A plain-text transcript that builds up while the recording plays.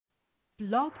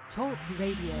Blog Talk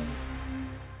Radio.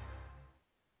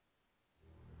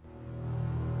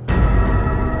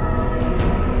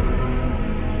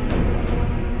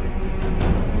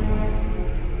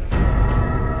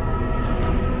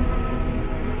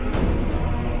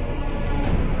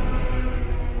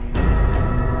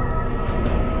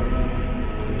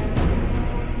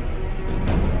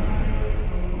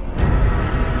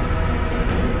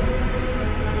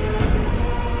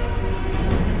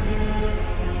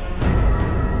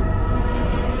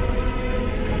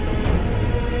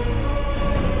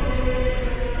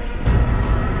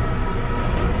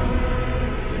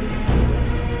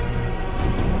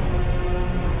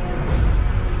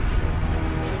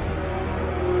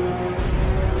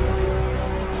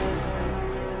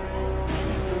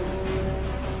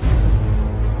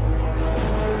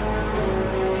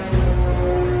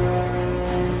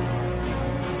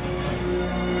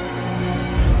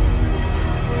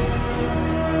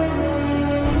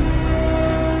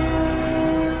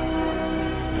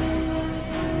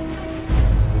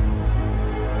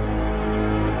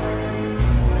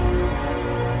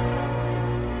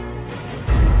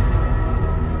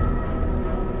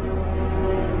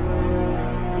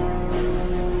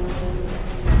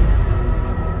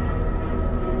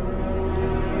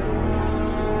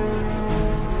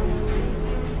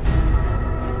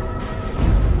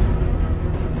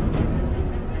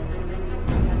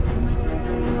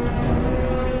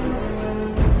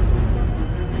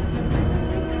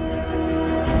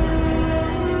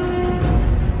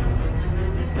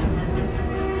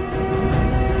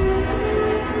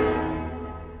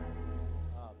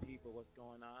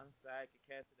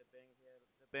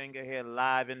 Here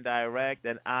live and direct,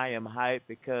 and I am hyped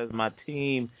because my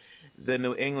team, the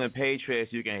New England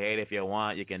Patriots, you can hate if you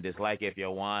want, you can dislike if you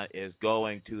want, is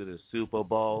going to the Super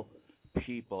Bowl.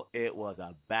 People, it was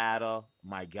a battle.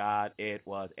 My God, it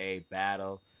was a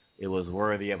battle. It was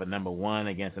worthy of a number one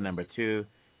against a number two.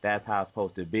 That's how it's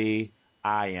supposed to be.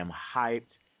 I am hyped.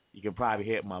 You can probably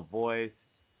hear my voice,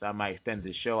 so I might extend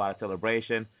the show out of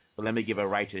celebration. But let me give a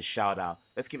righteous shout out.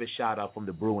 Let's give a shout out from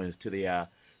the Bruins to the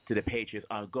Patriots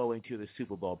on going to the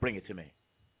Super Bowl. Bring it to me.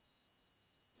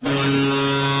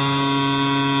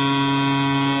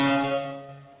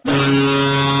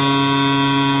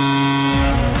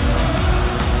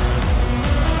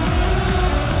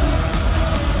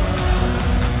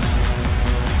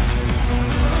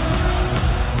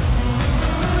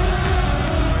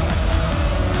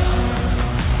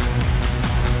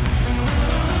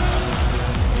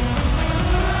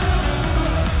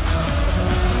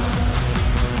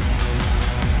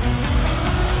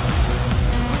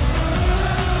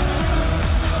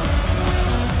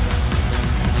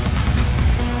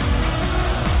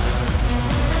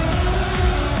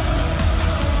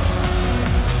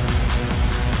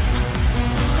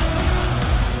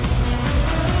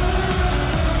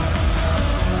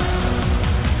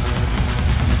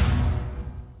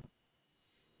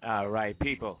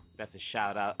 People, that's a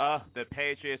shout out. The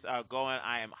Patriots are going.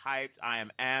 I am hyped. I am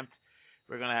amped.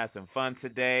 We're going to have some fun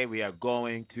today. We are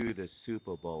going to the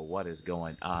Super Bowl. What is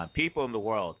going on? People in the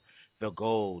world, the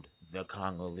gold, the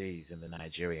Congolese, and the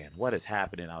Nigerian. What is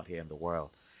happening out here in the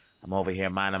world? I'm over here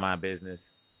minding my business,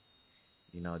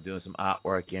 doing some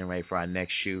artwork, getting ready for our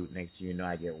next shoot. Next thing you know,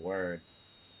 I get word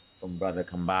from Brother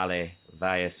Kambale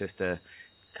via Sister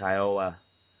Kiowa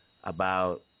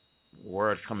about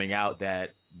word coming out that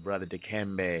Brother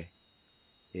Dikemebe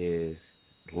is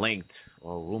linked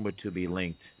or rumored to be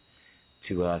linked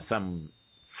to some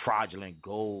fraudulent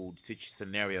gold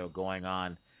scenario going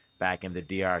on back in the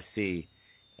DRC.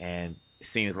 And it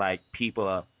seems like people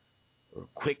are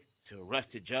quick to rush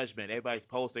to judgment. Everybody's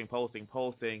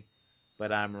posting,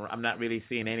 but I'm not really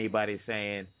seeing anybody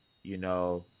saying,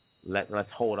 let's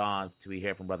hold on till we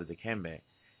hear from Brother Dikemebe.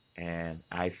 And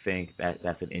I think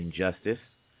that's an injustice.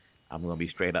 I'm going to be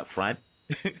straight up front.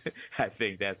 I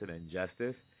think that's an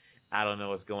injustice. I don't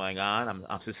know what's going on.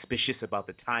 I'm suspicious about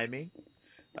the timing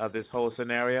of this whole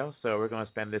scenario. So we're going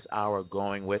to spend this hour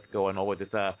going over this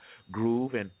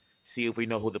groove and see if we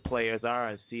know who the players are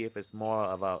and see if it's more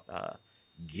of a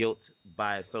guilt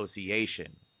by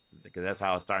association, because that's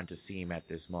how it's starting to seem at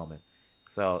this moment.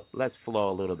 So let's flow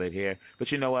a little bit here.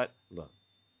 But you know what? Look,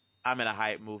 I'm in a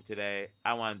hype mood today.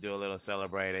 I want to do a little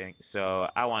celebrating, so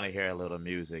I want to hear a little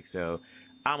music. So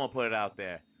I'm going to put it out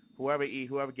there. Whoever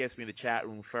gets me in the chat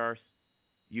room first,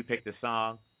 you pick the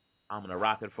song. I'm going to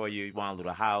rock it for you. You want a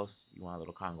little house? You want a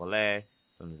little Congolese?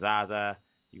 Some Zaza?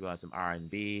 You want some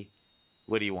R&B?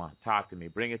 What do you want? Talk to me.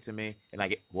 Bring it to me. And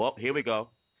here we go.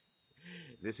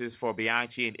 This is for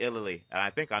Bianchi and Italy. And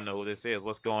I think I know who this is.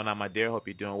 What's going on, my dear? Hope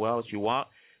you're doing well. What you want?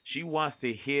 She wants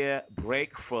to hear "Break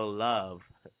for Love,"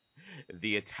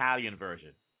 the Italian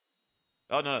version.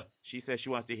 Oh no, she says she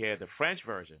wants to hear the French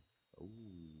version.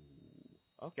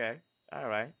 Ooh, okay, all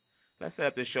right. Let's set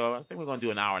up this show. I think we're going to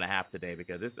do an hour and a half today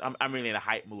because I'm really in a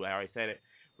hype mood. I already said it.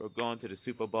 We're going to the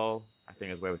Super Bowl. I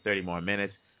think it's with 30 more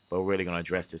minutes, but we're really going to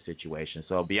address the situation.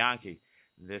 So, Bianchi,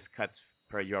 this cuts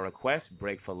per your request.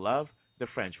 "Break for Love," the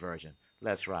French version.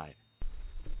 Let's ride.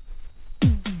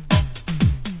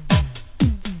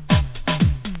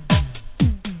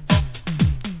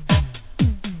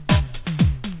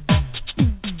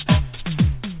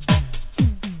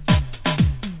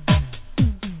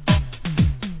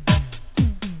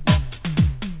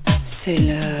 C'est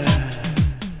l'heure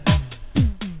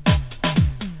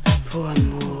pour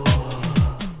amour.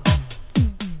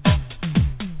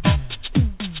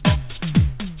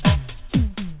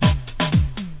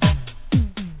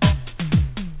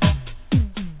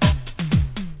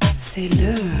 C'est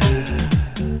l'heure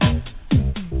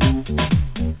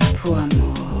pour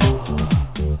amour.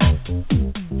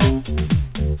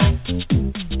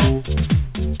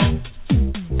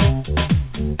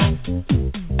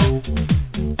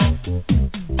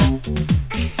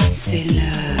 C'est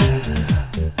l'heure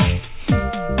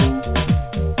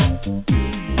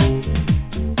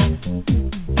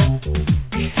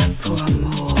pour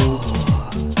amour.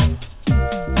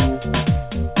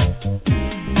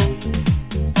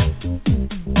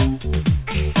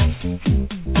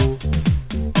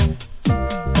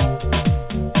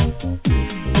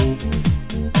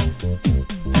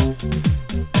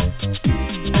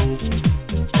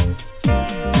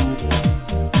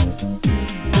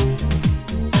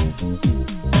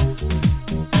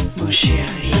 Mon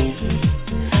chéri,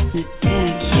 ne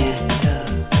t'inquiète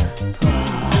pas.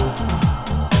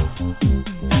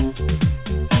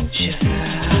 Je veux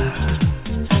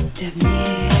devenir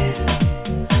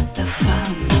la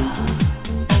femme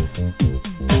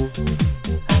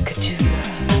que tu veux.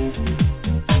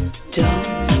 Donc,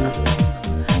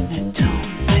 ne t'en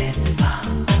fais pas.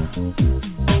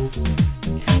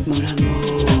 Mon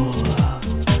amour,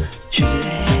 je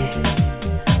vais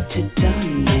te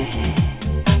donner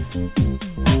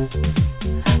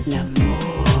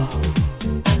l'amour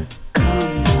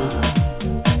comme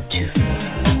tu veux.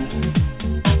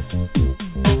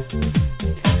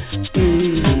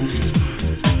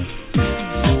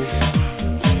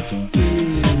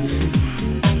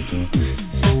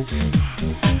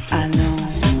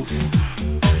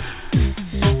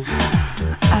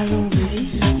 Allons-y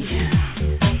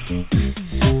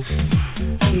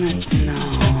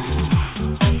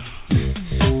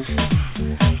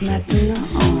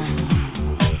maintenant,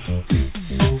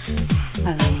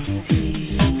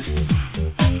 allons-y,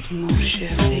 mon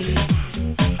chéri,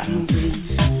 allons-y.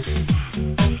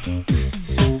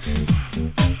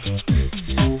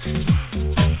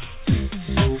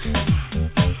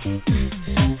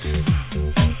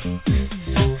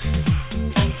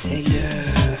 C'est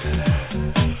l'heure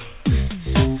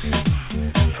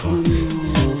pour nous.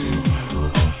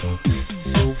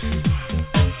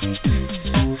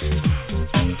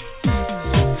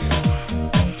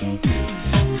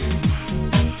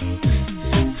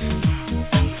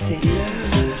 C'est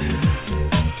l'heure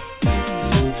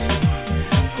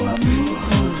pour amour.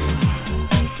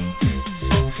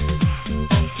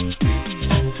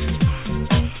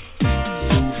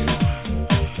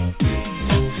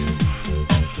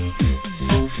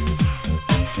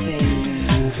 C'est l'heure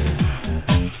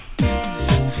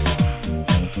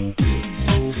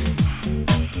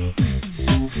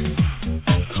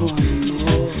pour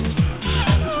amour.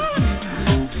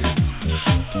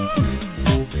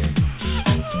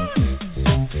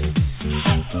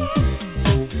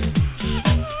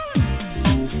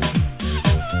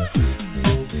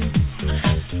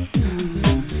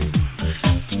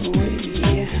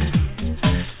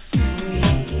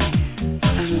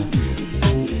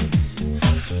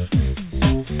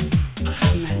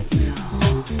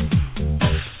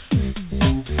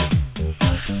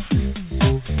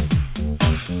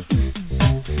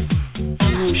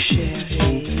 Mon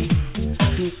chéri,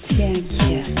 ne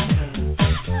t'inquiète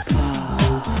pas.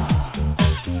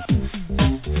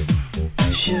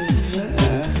 Je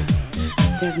veux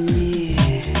devenir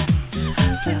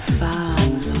la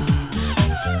femme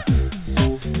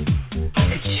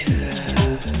que tu veux.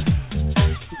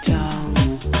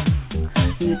 Donc,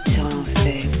 ne t'en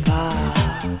fais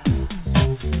pas.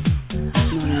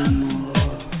 Mon amour,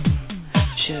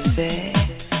 je vais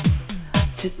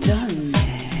te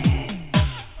donner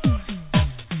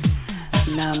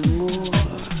l'amour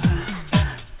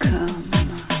comme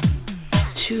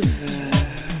tu veux.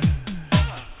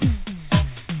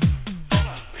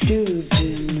 Plus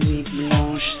de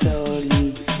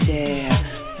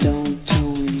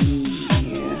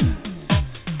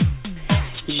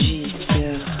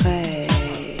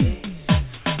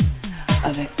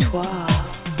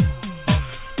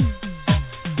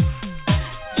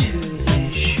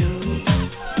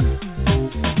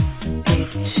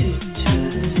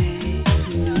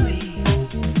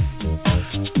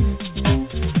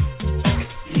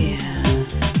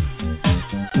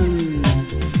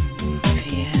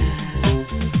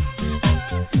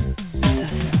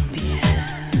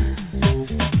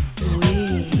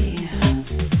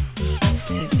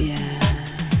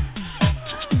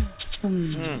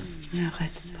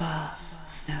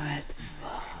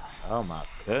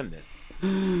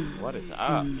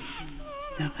up?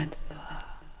 N'arrête pas.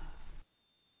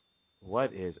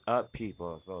 What is up,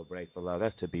 people? So break for love.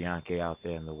 That's to Bianca out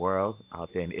there in the world, out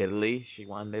there in Italy. She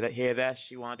wanted to hear that.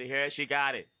 She wanted to hear it. She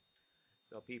got it.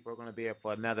 So people are going to be here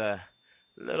for another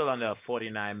little under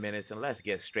 49 minutes, and let's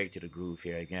get straight to the groove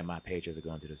here. Again, my Patriots are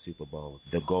going to the Super Bowl.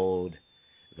 The gold,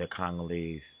 the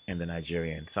Congolese, and the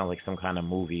Nigerian. Sounds like some kind of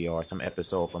movie or some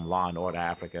episode from Law and Order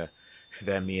Africa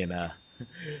that me and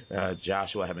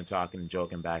Joshua have been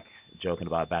joking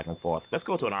about back and forth. Let's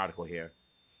go to an article here.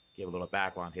 Give a little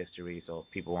background history so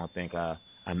people won't think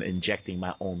I'm injecting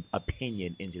my own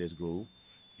opinion into this groove.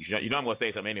 You know I'm going to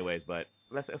say something anyways, but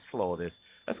let's flow this.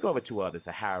 Let's go over to the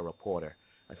Sahara Reporter.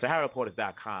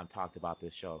 SaharaReporters.com talked about the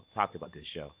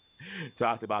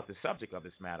subject of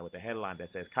this matter with a headline that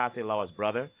says, Kase Lawa's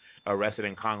brother arrested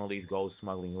in Congolese gold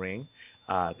smuggling ring.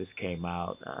 This came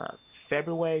out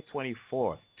February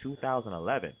 24th,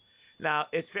 2011. Now,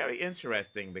 it's very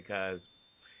interesting because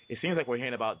it seems like we're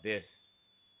hearing about this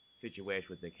situation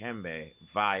with Dikembe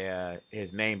via his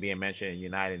name being mentioned in the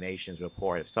United Nations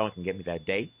report. If someone can get me that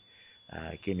date,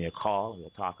 give me a call. We'll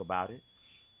talk about it.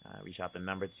 Reach out. The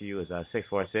number to you is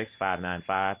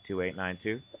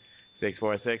 646-595-2892,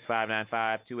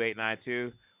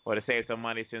 646-595-2892. Or to save some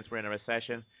money since we're in a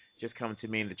recession, just come to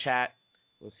me in the chat.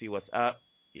 We'll see what's up.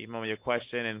 Email me your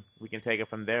question, and we can take it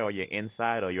from there, or your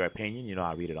insight, or your opinion. You know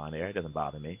I'll read it on air. It doesn't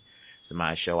bother me. It's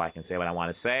my show. I can say what I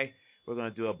want to say. We're going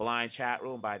to do a blind chat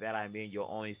room. By that I mean you'll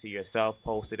only see yourself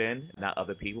posted in, not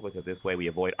other people, because this way we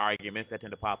avoid arguments that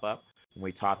tend to pop up when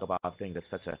we talk about things of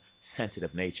such a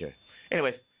sensitive nature.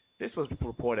 Anyways, this was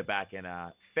reported back in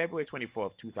February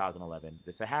 24th, 2011.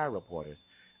 The Sahara Reporters,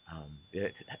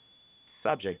 the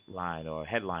subject line or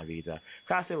headline reads,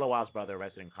 Kase Lawa's brother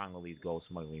arrested in Congolese gold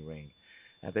smuggling ring.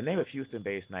 The name of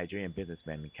Houston-based Nigerian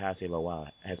businessman Kase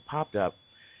Lawa has popped up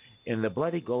in the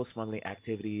bloody gold smuggling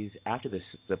activities after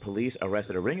the police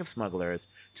arrested a ring of smugglers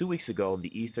 2 weeks ago in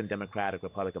the Eastern Democratic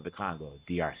Republic of the Congo,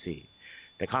 DRC.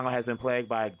 The Congo has been plagued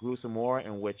by a gruesome war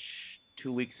in which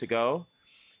 2 weeks ago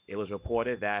it was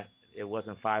reported that it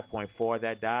wasn't 5.4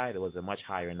 that died. It was a much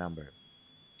higher number.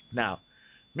 Now,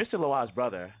 Mr. Lawa's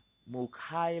brother,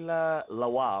 Mukaila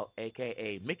Lawal,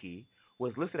 a.k.a. Mickey,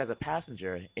 was listed as a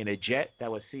passenger in a jet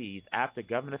that was seized after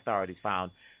government authorities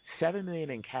found $7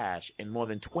 million in cash and more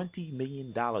than $20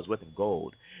 million worth of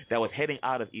gold that was heading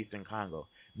out of Eastern Congo.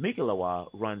 Mickey Lawal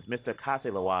runs Mr.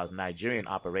 Kase Lawa's Nigerian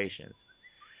operations.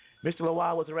 Mr.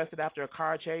 Lawal was arrested after a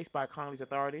car chase by Congolese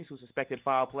authorities who suspected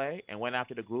foul play and went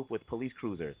after the group with police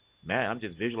cruisers. Man, I'm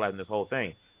just visualizing this whole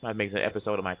thing. Might make an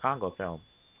episode of my Congo film.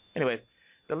 Anyways,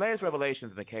 the latest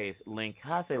revelations in the case link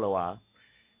Kase Lawal,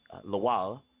 that's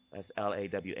Lawal,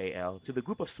 to the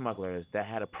group of smugglers that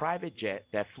had a private jet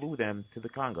that flew them to the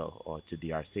Congo, or to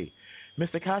DRC.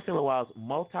 Mr. Kase Lawal's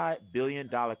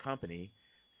multi-billion-dollar company,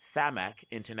 SAMAC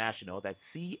International, that's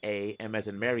C-A-M as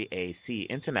in Mary A-C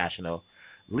International,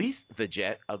 leased the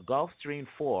jet, a Gulfstream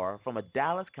 4, from a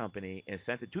Dallas company and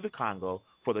sent it to the Congo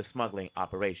for the smuggling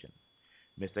operation.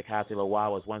 Mr. Kase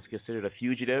Lawal was once considered a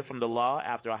fugitive from the law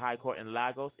after a high court in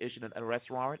Lagos issued an arrest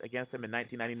warrant against him in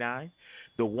 1999.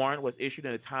 The warrant was issued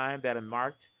in a time that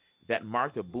marked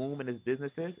a boom in his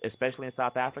businesses, especially in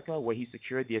South Africa, where he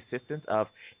secured the assistance of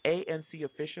ANC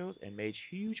officials and made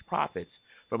huge profits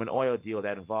from an oil deal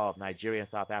that involved Nigeria and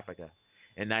South Africa.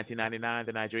 In 1999,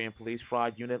 the Nigerian police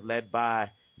fraud unit led by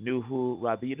Nuhu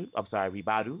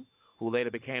Ribadu, who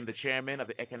later became the chairman of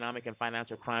the Economic and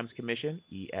Financial Crimes Commission,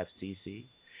 EFCC,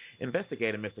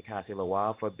 investigated Mr. Kase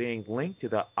Lawal for being linked to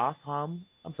the Osahun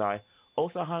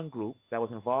group that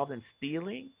was involved in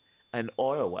stealing an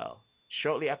oil well.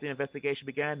 Shortly after the investigation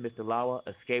began, Mr. Lawal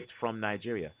escaped from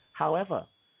Nigeria. However,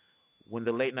 when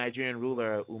the late Nigerian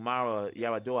ruler Umaru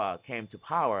Yar'Adua came to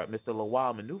power, Mr.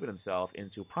 Lawal maneuvered himself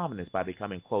into prominence by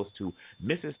becoming close to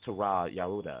Mrs. Terrell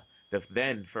Yaruda, the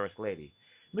then First Lady.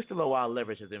 Mr. Lawal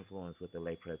leveraged his influence with the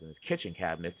late president's kitchen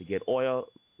cabinet to get oil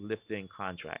lifting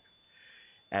contracts.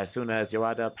 As soon as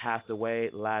Yaruda passed away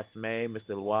last May, Mr.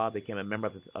 Lawal became a member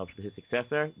of his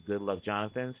successor, Goodluck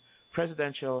Jonathan's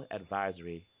Presidential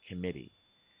Advisory Committee.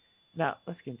 Now,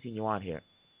 let's continue on here.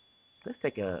 Let's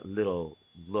take a little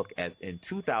look at, in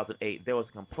 2008, there was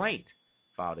a complaint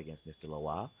filed against Mr.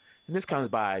 Lawal. And this comes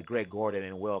by Greg Gordon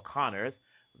and Will Connors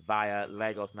via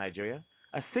Lagos, Nigeria.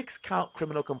 A 6-count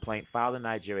criminal complaint filed in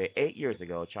Nigeria 8 years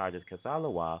ago charges Kase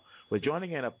Lawal with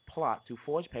joining in a plot to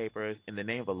forge papers in the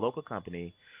name of a local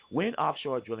company, win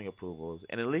offshore drilling approvals,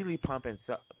 and illegally pump and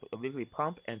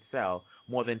sell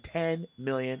more than 10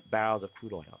 million barrels of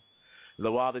crude oil.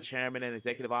 Lawal, the chairman and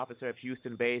executive officer of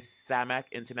Houston-based SAMAC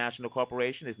International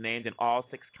Corporation, is named in all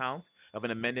 6 counts of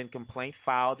an amended complaint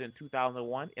filed in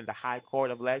 2001 in the High Court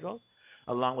of Lagos.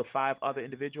 along with 5 other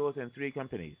individuals and 3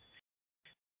 companies,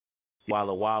 while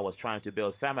Lawal was trying to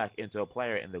build Samak into a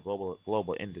player in the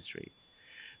global industry.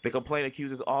 The complaint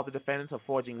accuses all the defendants of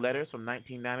forging letters from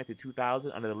 1990 to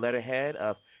 2000 under the letterhead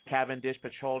of Cavendish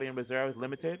Petroleum Reserves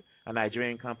Limited, a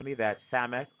Nigerian company that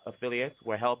Samak affiliates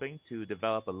were helping to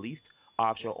develop a leased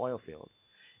offshore oil field.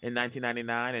 In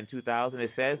 1999 and 2000,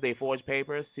 it says they forged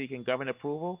papers seeking government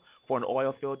approval for an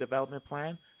oil field development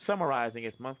plan, summarizing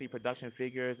its monthly production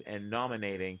figures and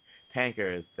nominating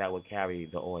tankers that would carry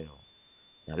the oil.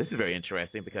 Now, this is very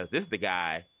interesting because this is the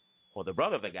guy, or the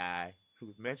brother of the guy,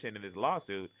 who's mentioned in this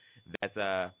lawsuit that's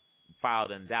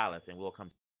filed in Dallas, and we'll come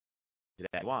to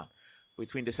that one.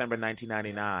 Between December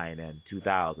 1999 and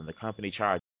 2000, the company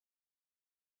charged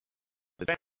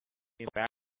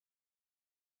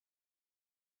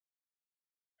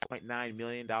 $1.9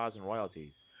 million in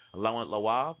royalties. Along with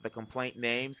Lawal, the complaint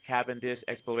names Cavendish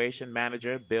Exploration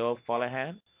Manager Bill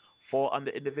Fullahan, 4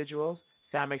 other individuals,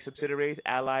 Samak subsidiaries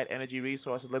Allied Energy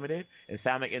Resources Limited and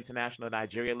Samak International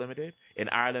Nigeria Limited, and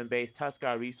Ireland-based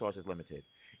Tuskar Resources Limited.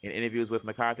 In interviews with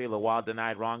McCarthy, Lawal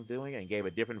denied wrongdoing and gave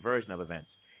a different version of events.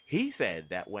 He said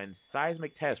that when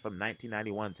seismic tests from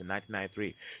 1991 to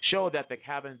 1993 showed that the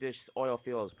Cavendish oil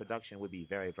field's production would be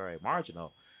very, very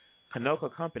marginal,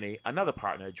 Conoco Company, another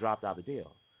partner, dropped out of the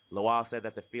deal. Lawal said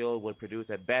that the field would produce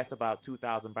at best about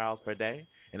 2,000 barrels per day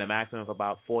and a maximum of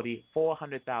about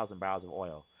 400,000 barrels of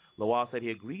oil. Lawal said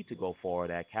he agreed to go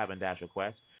forward at Cavendish's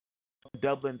request,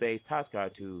 Dublin-based Tuskar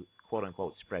to,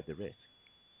 quote-unquote, spread the risk.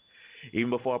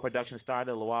 Even before production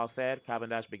started, Lawal said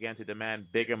Cavendish began to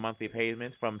demand bigger monthly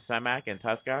payments from Samak and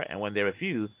Tuskar, and when they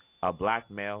refused, a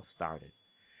blackmail started.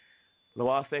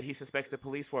 Lawal said he suspects the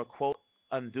police were, quote,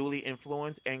 unduly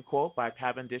influenced, end quote, by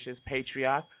Cavendish's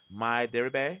patriarch, Mai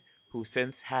Diribe, who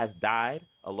since has died.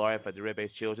 A lawyer for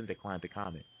Diribe's children declined to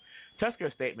comment.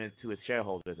 Tuskar's statements to its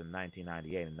shareholders in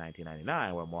 1998 and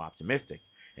 1999 were more optimistic.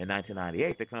 In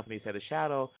 1998, the company said the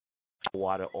shallow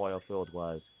water oil field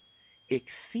was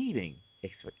exceeding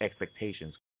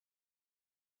expectations,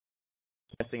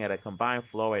 testing at a combined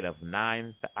flow rate of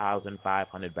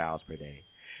 9,500 barrels per day,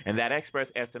 and that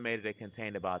experts estimated it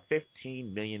contained about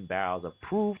 15 million barrels of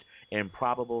proved and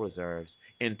probable reserves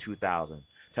in 2000.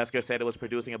 Tuskar said it was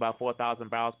producing about 4,000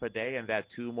 barrels per day and that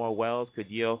 2 more wells could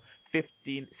yield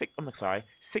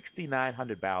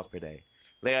 6,900 barrels per day.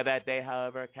 Later that day,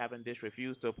 however, Cavendish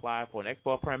refused to apply for an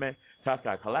export permit.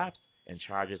 Tuskar collapsed and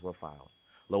charges were filed.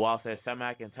 Lawal says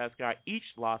Samak and Tuskar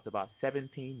each lost about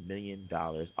 $17 million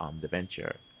on the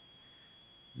venture.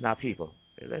 Now, people,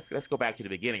 let's go back to the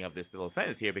beginning of this little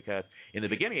sentence here, because in the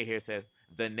beginning of here it says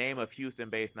the name of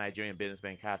Houston-based Nigerian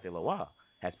businessman Kase Lawal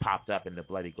has popped up in the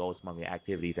bloody gold smuggling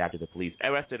activities after the police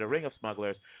arrested a ring of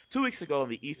smugglers 2 weeks ago in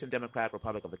the Eastern Democratic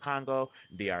Republic of the Congo,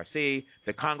 DRC.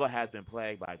 The Congo has been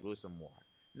plagued by gruesome war.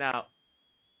 Now,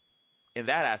 in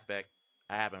that aspect,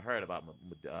 I haven't heard about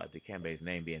Dikemebe's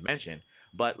name being mentioned,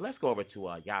 but let's go over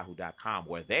to Yahoo.com,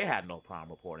 where they had no problem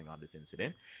reporting on this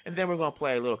incident, and then we're going to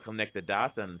play a little connect the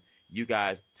dots, and you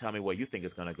guys tell me where you think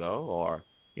it's going to go, or,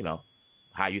 you know,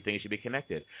 how you think it should be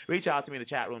connected. Reach out to me in the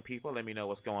chat room, people. Let me know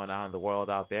what's going on in the world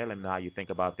out there. Let me know how you think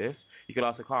about this. You can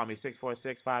also call me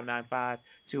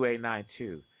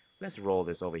 646-595-2892. Let's roll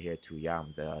this over here to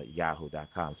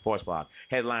Yahoo.com sports blog.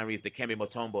 Headline reads: Dikemebe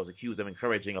Motumbo is accused of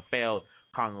encouraging a failed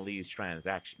Congolese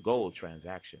gold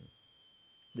transaction.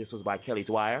 This was by Kelly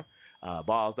Dwyer.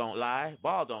 Balls don't lie.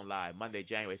 Ball don't lie. Monday,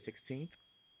 January 16th,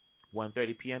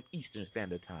 1:30 p.m. Eastern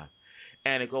Standard Time.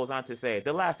 And it goes on to say,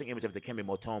 the lasting image of Dikemebe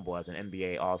Motumbo as an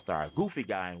NBA All-Star, goofy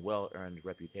guy and well-earned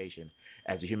reputation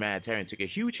as a humanitarian, took a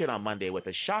huge hit on Monday with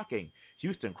a shocking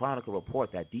Houston Chronicle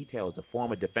report that details the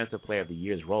former Defensive Player of the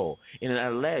Year's role in an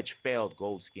alleged failed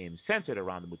gold scheme centered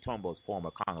around the Mutombo's former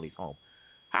Congolese home.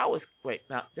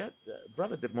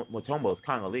 Brother Mutombo is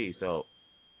Congolese, so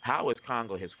how is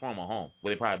Congo his former home?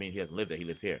 Well, it probably means he doesn't live there, he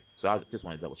lives here. So I just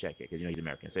want to double-check it, because, he's an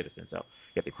American citizen, so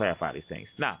you have to clarify these things.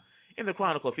 Now, in the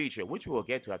Chronicle feature, which we will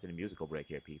get to after the musical break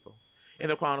here, people. In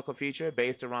the Chronicle feature,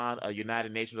 based around a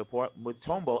United Nations report,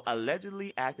 Mutombo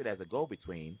allegedly acted as a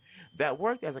go-between that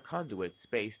worked as a conduit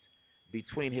spaced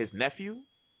between his nephew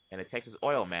and a Texas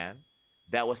oil man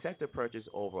that was set to purchase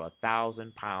over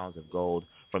 1,000 pounds of gold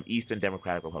from Eastern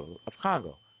Democratic Republic of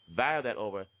Congo, valued at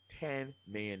over $10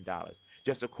 million,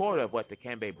 just a quarter of what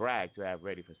Dikemebe bragged to have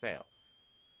ready for sale.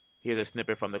 Here's a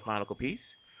snippet from the Chronicle piece.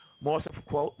 More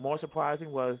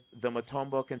surprising was the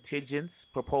Mutombo contingent's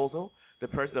proposal, the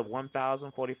purchase of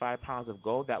 1,045 pounds of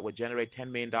gold that would generate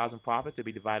 $10 million in profit to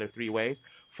be divided 3 ways,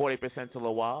 40% to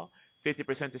Lawal,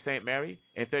 50% to St. Mary,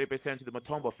 and 30% to the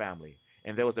Mutombo family.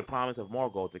 And there was the promise of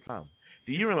more gold to come.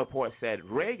 The UN report said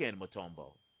Reagan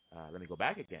Mutombo, let me go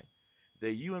back again.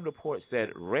 The UN report said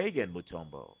Reagan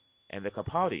Mutombo and the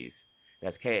Kapaudis,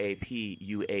 that's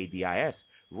Kapuadis,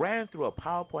 ran through a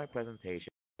PowerPoint presentation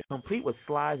complete with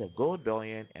slides of gold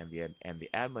bullion and the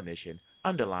admonition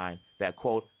underlined that,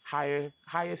 quote,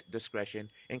 highest discretion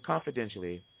and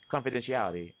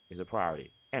confidentiality is a priority,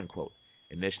 end quote.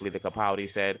 Initially, the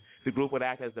Kapaudi said the group would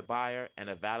act as the buyer and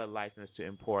a valid license to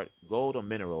import gold or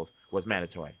minerals was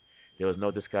mandatory. There was no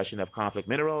discussion of conflict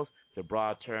minerals, the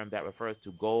broad term that refers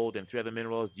to gold and 3 other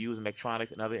minerals used in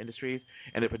electronics and other industries,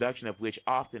 and the production of which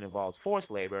often involves forced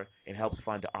labor and helps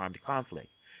fund armed conflict.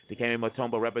 Dikemebe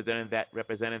Motumbo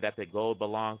represented that the gold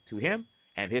belonged to him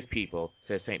and his people,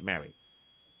 says St. Mary.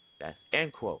 That's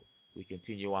end quote. We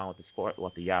continue on with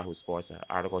the Yahoo Sports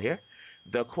article here.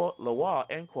 The, quote, Lawal,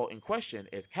 end quote, in question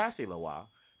is Cassie Lawal,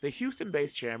 the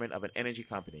Houston-based chairman of an energy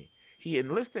company. He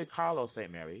enlisted Carlos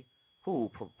St. Mary, who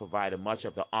provided much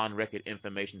of the on-record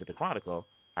information to the Chronicle.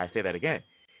 I say that again.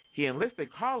 He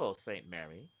enlisted Carlos St.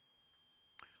 Mary,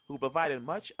 who provided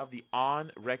much of the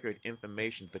on-record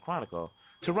information to the Chronicle,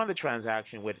 to run the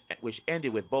transaction, which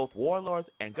ended with both warlords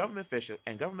and government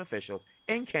officials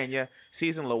in Kenya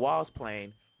seizing Lawal's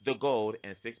plane, the gold,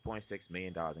 and $6.6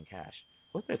 million in cash.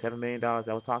 Wasn't there $7 million that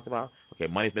was talked about? Okay,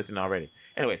 money's missing already.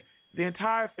 Anyways, the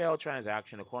entire failed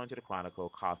transaction, according to the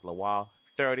Chronicle, cost Lawal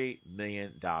 $30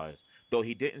 million. Though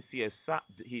he didn't see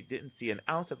an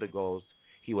ounce of the gold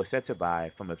he was set to buy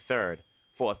for a third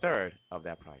of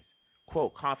that price.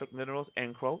 Quote, conflict minerals,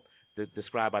 end quote,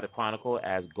 described by the Chronicle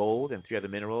as gold and 3 other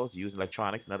minerals used in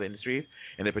electronics and other industries,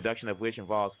 and the production of which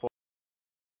involves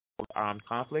armed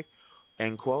conflict,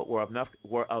 end quote, were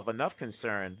of enough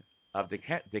concern of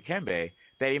Dikembe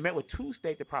that he met with 2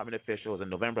 State Department officials in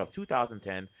November of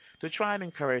 2010 to try and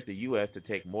encourage the U.S. to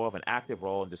take more of an active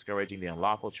role in discouraging the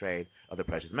unlawful trade of the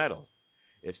precious metals.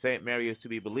 If St. Mary is to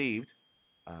be believed,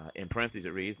 in parentheses it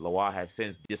reads, Lawal has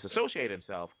since disassociated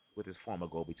himself with his former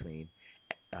go-between,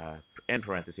 end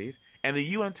parentheses, and the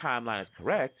UN timeline is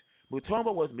correct,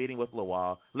 Mutombo was meeting with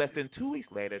Lawal less than 2 weeks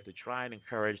later to try and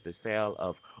encourage the sale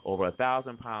of over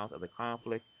 1,000 pounds of the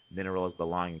conflict minerals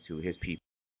belonging to his people.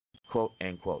 Quote,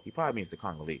 end quote. He probably means the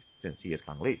Congolese, since he is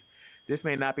Congolese. This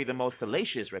may not be the most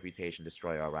salacious reputation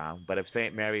destroyer around, but if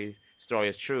St. Mary's story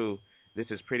is true, this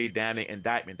is pretty damning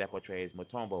indictment that portrays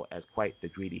Mutombo as quite the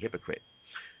greedy hypocrite.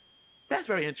 That's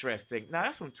very interesting. Now,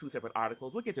 that's from 2 separate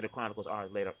articles. We'll get to the Chronicles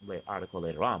article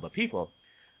later on. But people,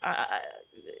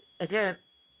 again,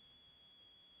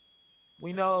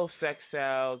 we know sex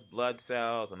sells, blood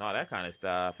sells, and all that kind of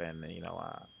stuff, and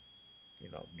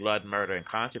blood, murder, and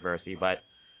controversy. But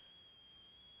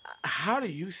how do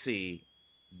you see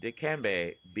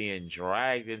Dikembe being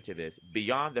dragged into this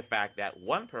beyond the fact that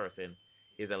one person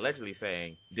is allegedly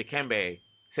saying Dikembe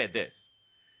said this?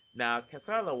 Now,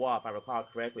 Kasar Lawal, if I recall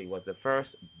correctly, was the first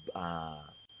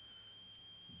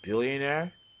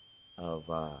billionaire of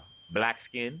black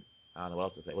skin. I don't know what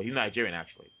else to say. Well, he's Nigerian,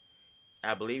 actually.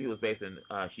 I believe he was based in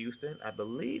Houston. I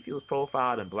believe he was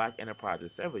profiled in Black Enterprises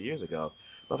several years ago.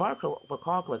 But if I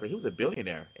recall correctly, he was a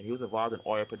billionaire, and he was involved in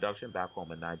oil production back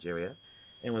home in Nigeria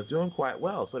and was doing quite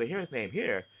well. So to hear his name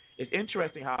here, it's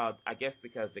interesting how, I guess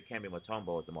because Dikembe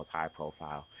Motumbo is the most high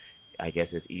profile, I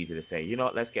guess it's easy to say,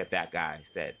 let's get that guy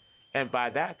instead. And by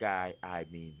that guy, I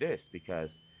mean this, because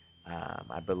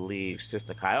I believe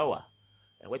Sister Kiowa.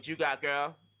 And what you got,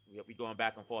 girl? We're going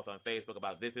back and forth on Facebook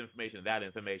about this information and that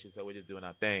information, so we're just doing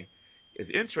our thing. It's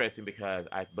interesting because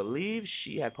I believe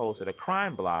she had posted a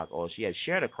crime blog, or she had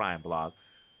shared a crime blog,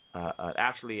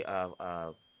 actually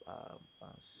a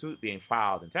suit being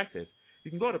filed in Texas.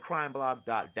 You can go to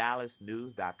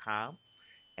crimeblog.dallasnews.com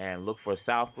and look for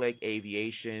Southlake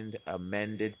Aviation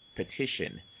amended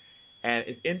petition. And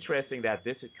it's interesting that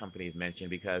this company is mentioned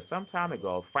because some time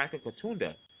ago, Franklin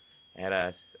Katunda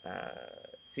at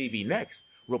CB Next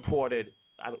reported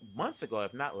months ago,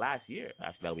 if not last year,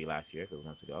 actually that'll be last year, if it was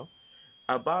months ago,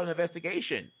 about an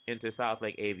investigation into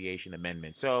Southlake Aviation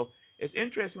Amendment. So it's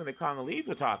interesting when the Congolese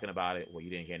were talking about it. Well, you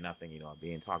didn't hear nothing,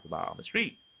 being talked about on the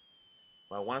street.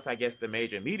 Well, once I guess the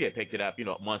major media picked it up,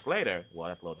 months later, well,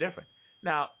 that's a little different.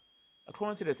 Now,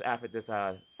 according to this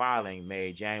filing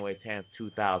made January 10th,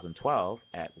 2012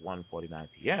 at 1:49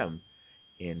 p.m.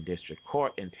 in District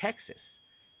Court in Texas.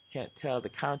 Can't tell the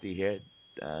county here.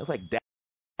 It's like Dallas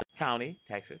County,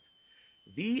 Texas.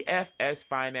 VFS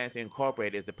Finance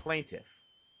Incorporated is the plaintiff.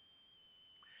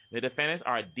 The defendants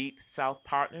are Deep South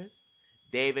Partners,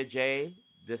 David J.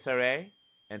 Desiree,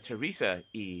 and Teresa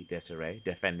E. Desiree,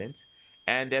 defendants,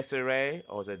 and Desiree,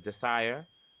 or the Desire,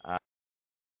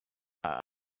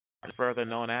 further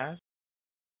known as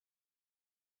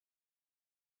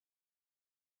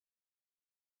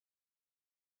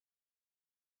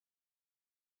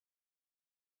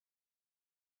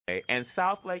and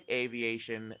South Lake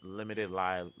Aviation Limited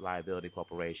Liability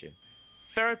Corporation,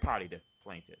 third-party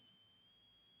plaintiffs,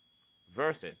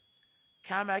 versus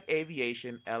Camac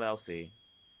Aviation LLC,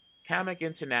 Camac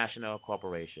International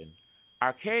Corporation,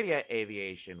 Arcadia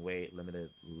Aviation Way Limited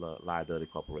Liability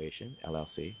Corporation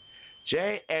LLC,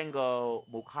 J. Engo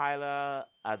Mukaila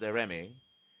Aderemi,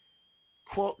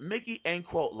 quote Mickey N.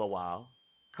 quote Lawal,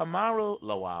 Kamaru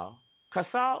Lawal,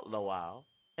 Kasal Lawal,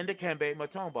 and Dikemebe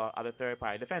Motumbo are the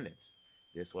third-party defendants.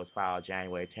 This was filed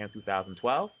January 10,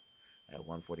 2012 at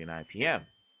 1:49 p.m.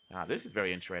 Now, this is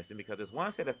very interesting because there's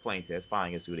one set of plaintiffs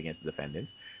filing a suit against the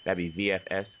defendants. That'd be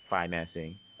VFS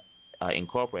Financing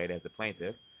Incorporated as the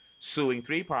plaintiff, suing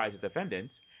three parties as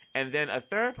defendants, and then a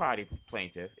third-party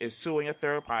plaintiff is suing a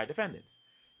third-party defendant.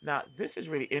 Now, this is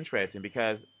really interesting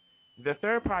because the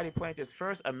third-party plaintiff's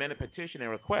first amended petition and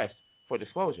request for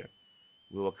disclosure.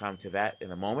 We will come to that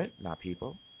in a moment. Now,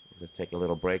 people, let's take a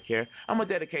little break here. I'm going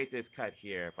to dedicate this cut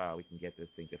here if we can get this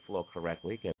thing to flow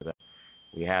correctly, because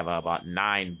we have about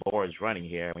 9 boards running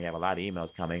here. We have a lot of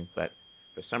emails coming, but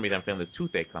for some reason I'm feeling the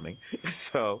toothache coming.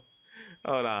 So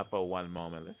hold on for one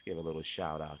moment. Let's give a little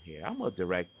shout out here. I'm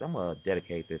gonna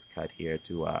dedicate this cut here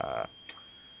to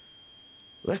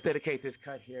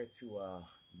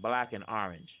Black and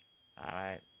Orange. All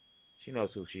right. She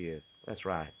knows who she is. That's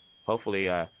right. Hopefully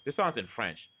this song's in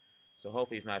French. So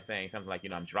hopefully he's not saying something like,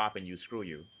 I'm dropping you, screw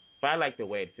you. But I like the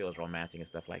way it feels romantic and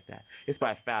stuff like that. It's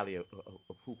by Fally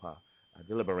Ipupa,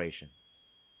 Deliberation.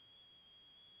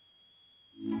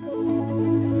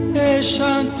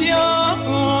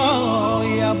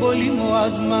 Échantillon ya bolingo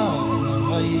azma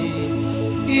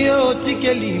yo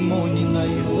tikeli moni na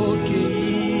yoke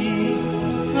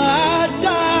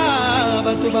ata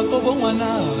bato bakobongwana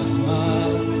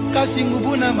kasi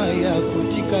ngubuna maya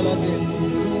kotikala bembu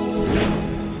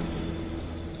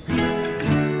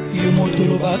yo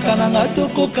motolo bakananga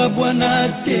tokoka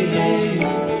bwana te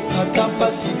ata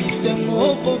mpasi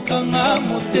bisengo okokanga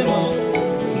motema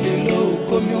lelo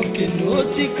komi okende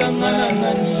otikanga na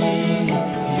nani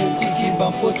yotiki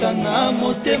bampota na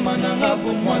motema nanga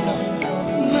bomwana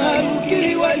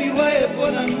nalukili waliwa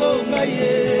epona ngonga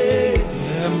ye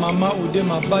mama ude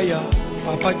mabaya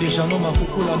papa dejano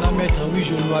makukula na maître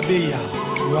wijolo abeya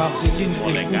yo arceline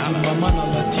ekudu mama na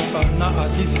latifa na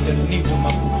aziz delnido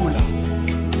makukula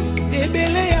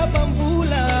ebele ya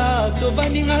bambula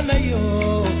tobaninga na yo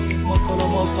mokolo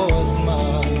moko asma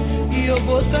yo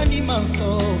bosani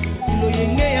manso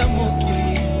loyenge ya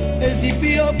mokili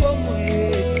ezipi yo bomwe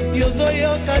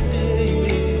yozoyoka te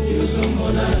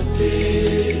yozomona te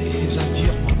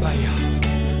zadir mabaya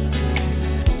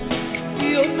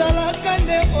yozalaka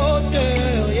nde ote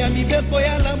ya mibeko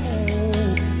ya lamu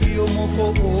yo moko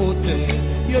ote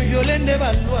yo viole nde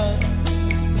balwa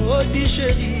odi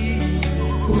sheri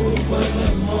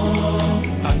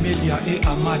Amelia et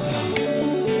Amada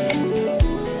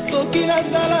soki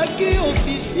nazalaki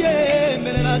officier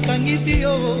mbele nakangisi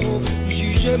yo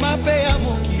juge mape ya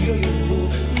mokili oyo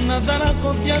nazala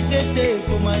confiance ete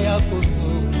koma ya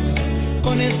kosoka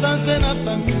connaissance na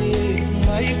famille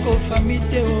ngai kofami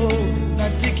te o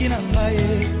natiki na ngai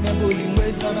me bolingo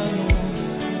ezalano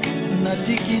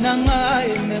natiki na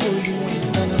ngai me bolingo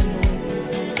ezalano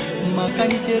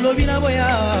makanisi elobi na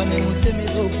boya me motema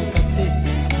ezokoka te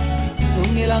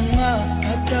zongelanga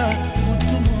ata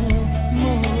motumo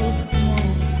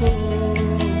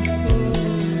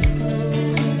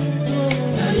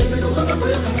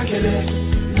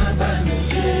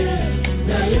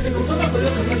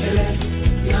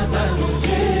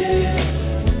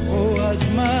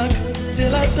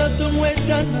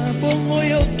selatatomwetana bongo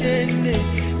yokende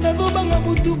nakobanga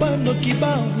butu bandoki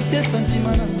bangu te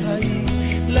santima na ngai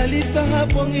lalisanga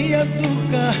pongi ya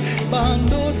suka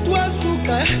bando twa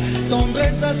suka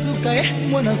tendresa suka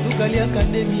mwana suka liaka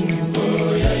nde mingi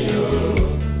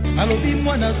alobi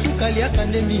mwana suka liaka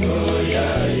nde mingi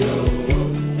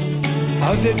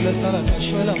aveugle salaka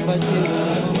shwela mbate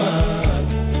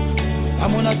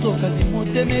amona to kasi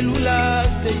motema elula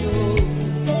te yo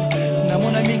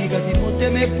namona mingi kasi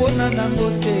motema epona nango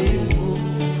te yo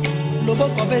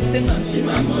loboko besenga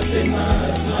nsima motema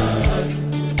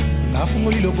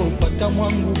nafungoli loboko ata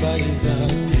mwangu baeza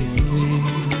te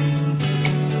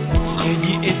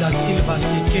Freddy Eda Silva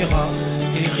Sekera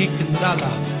Eric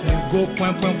Ndala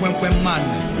Hugo ... man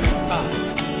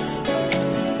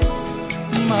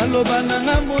maloba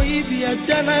nanga moyibi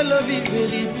atiana lobi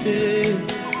verite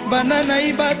banana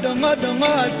iba dongo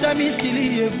ata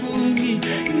misili efungi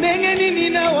ndenge nini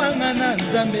nawanga na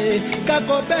nzambe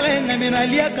kakopelenga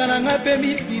menaliaka nanga mpe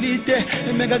misili te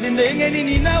mekasi ndenge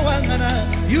nini nawanga na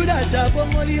yuda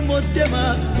tabongoli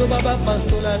motema loba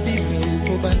bapasola bible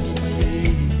kobandima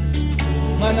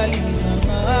ngana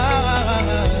limanga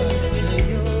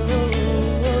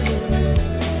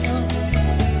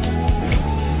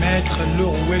Maître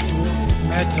Lowetu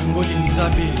Maître Ngoli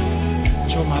Nzabe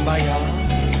Chomabaya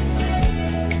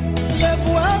Le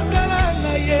voir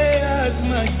kalanga ye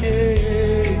azmake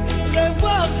Le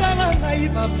voir kalanga ye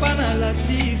papa na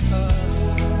latifa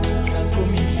Na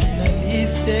komi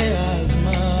finaliste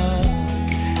azma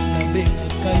Na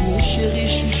bengaka yo chéri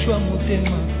chouchou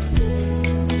motema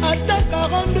Ata 42%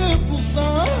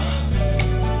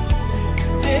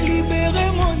 Délibéré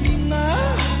mon nina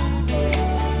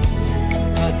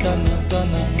Ata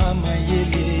natana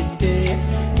mayelete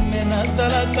Mais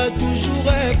nazalaka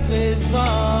toujours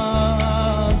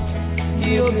présente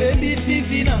Yobebisi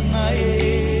vina ngae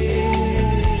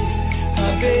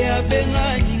Abe abenga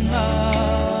ninga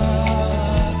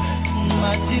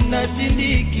Matina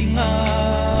tindiki nga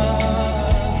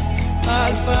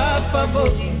Alpha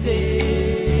favorisé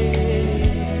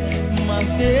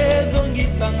Mante zongi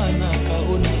tangana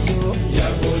kaona yo Ya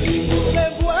bolingo Le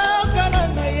voir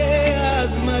kananga ye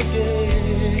azmake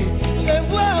Le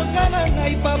voir kananga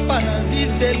ipapa na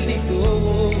ziselito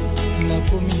Na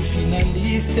komi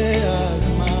finaliste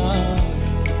azma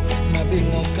Na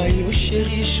bengaka yo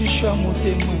chéri chouchou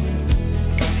motema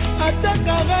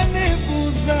Ataka rane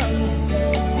fuzano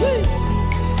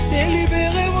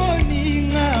Délibéré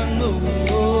moninga no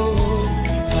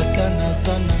Atana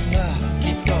sananga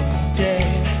kitoko te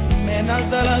Mais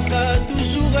nazalaka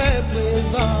toujours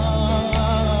présent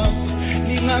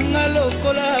Linganga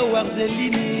lokola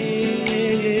warzeline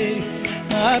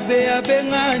Abe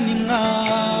abenga ninga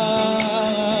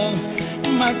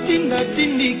Matinga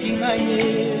tindiki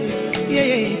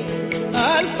ngaye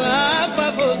Alpha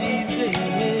favorisé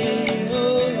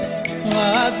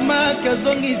Azma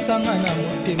kazongi sanga na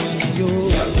motema yo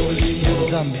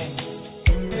Zambe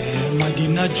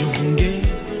Madina Jubunge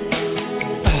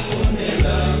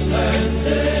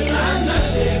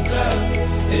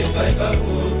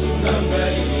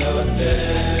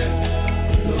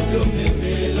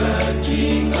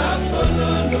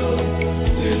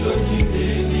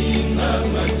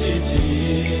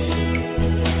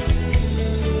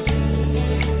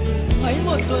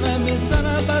Aimotona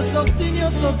mesana basorti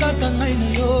nyonso kaka ngai na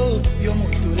yo Yo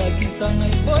motolakisa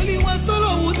ngai bolingo solo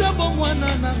uza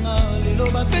bomwana nanga Lelo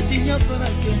bapeti nyonso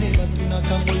nakende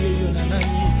batunaka ngoyoyo na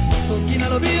nani Soki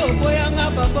nalobi oboyanga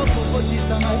papa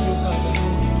kokotisa ngai yokaka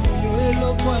Yo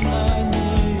elokwa nani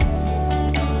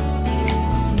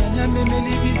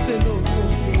Nanyamemeli biseloko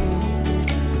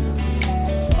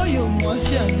Oyo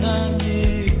mwasi ya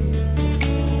nani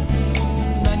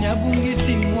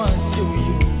Nanyabungisi mwasi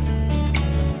oyo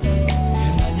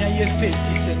Ye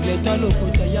feti sekleta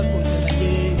lokota ya kota na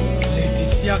ye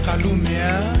Leticia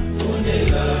Kalumea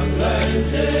Tondela ngai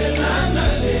tena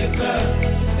naleka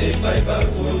Epai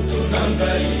bakutu na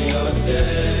ngai yote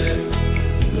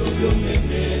Lobyo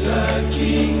memela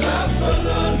kinga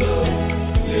falando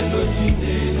Lelo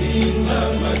tindeli na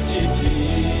matiti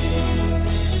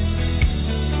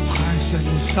Prince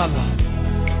Lusala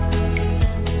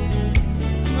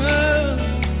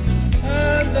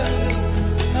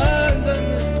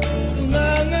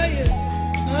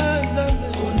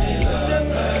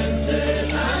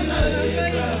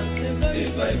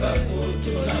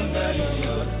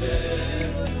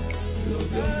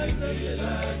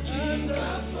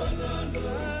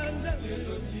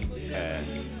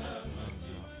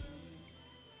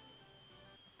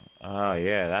Oh,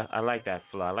 yeah, I like that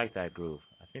flow. I like that groove.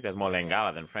 I think that's more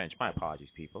Lingala than French. My apologies,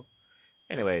 people.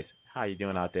 Anyways, how you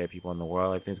doing out there, people in the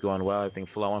world? Everything's going well. Everything's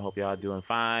flowing. Hope y'all doing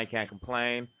fine. Can't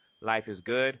complain. Life is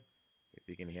good. If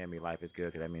you can hear me, life is good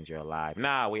because that means you're alive.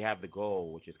 Now we have the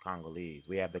goal, which is Congolese.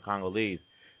 We have the Congolese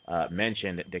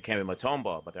mentioned Dikemebe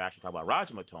Motumbo, but they're actually talking about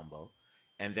Roger Motumbo.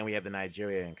 And then we have the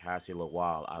Nigerian Kasi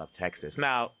Lawal out of Texas.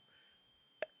 Now,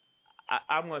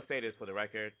 I'm going to say this for the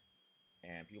record,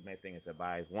 and people may think it's a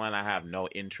bias. One, I have no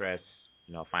interest,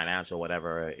 financial,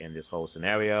 whatever, in this whole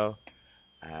scenario.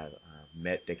 I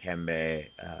met Dikembe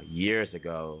years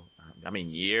ago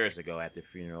at the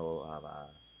funeral of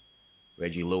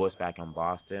Reggie Lewis back in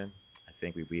Boston. I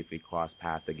think we briefly crossed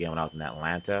paths again when I was in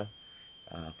Atlanta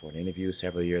for an interview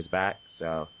several years back.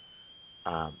 So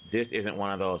this isn't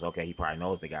one of those, okay, he probably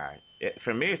knows the guy.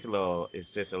 For me, it's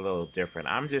just a little different.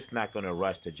 I'm just not going to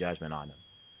rush to judgment on him.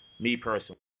 Me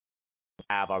personally,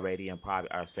 I have already and probably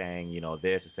are saying,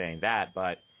 this or saying that,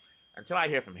 but until I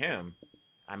hear from him,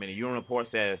 I mean, the UN report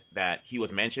says that he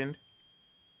was mentioned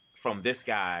from this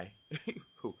guy.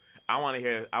 Who I want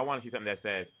to see something that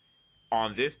says,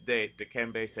 on this date,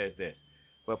 Dikembe says this.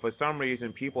 But for some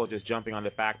reason, people are just jumping on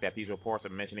the fact that these reports are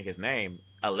mentioning his name,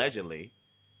 allegedly.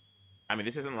 I mean,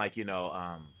 this isn't like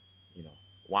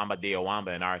Wamba de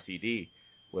Wamba and RCD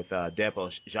with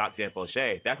Jacques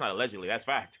Dempochet. That's not allegedly. That's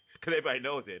fact. Because everybody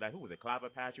knows it. Like, who was it? Clapper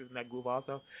Patch was in that group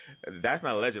also. That's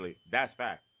not allegedly. That's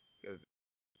fact. Because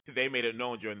they made it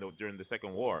known during the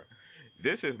Second War.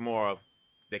 This is more of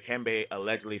Dikembe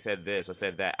allegedly said this or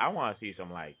said that. I want to see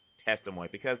some like testimony,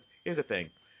 because here's the thing.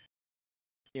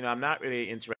 I'm not really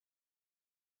interested.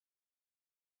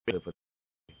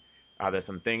 Are there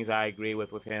some things I agree with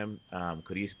him?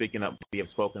 Could he have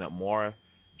spoken up more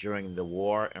during the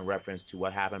war in reference to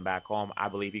what happened back home? I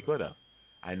believe he could have.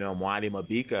 I know Mwandi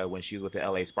Mabika, when she was with the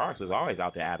L.A. Sparks, was always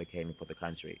out there advocating for the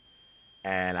country.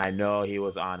 And I know he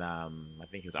was on, I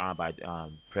think he was on by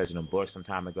President Bush some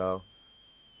time ago,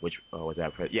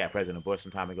 President Bush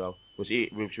some time ago, which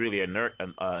really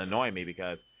annoyed me,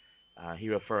 because he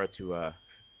referred to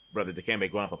Brother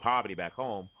Dikembe growing up in poverty back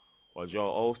home, or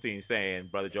Joel Osteen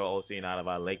Brother Joel Osteen out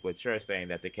of Lakewood Church saying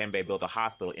that Dikembe built a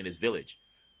hospital in his village.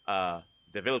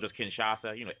 The village was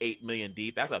Kinshasa, 8 million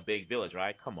deep. That's a big village,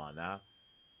 right? Come on now.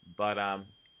 But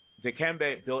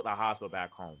Dikembe built a hospital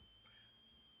back home.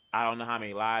 I don't know how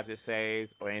many lives it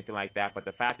saved or anything like that, but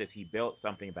the fact is he built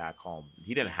something back home.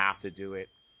 He didn't have to do it.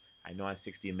 I know in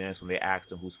 60 Minutes when they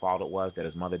asked him whose fault it was that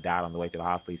his mother died on the way to the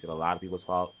hospital, he said a lot of people's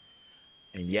fault.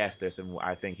 And yes,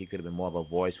 I think he could have been more of a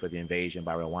voice for the invasion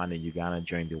by Rwanda and Uganda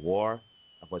during the war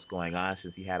of what's going on,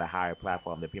 since he had a higher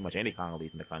platform than pretty much any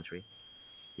Congolese in the country.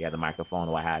 He had the microphone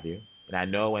or what have you. And I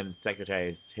know when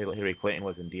Secretary Hillary Clinton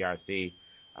was in DRC,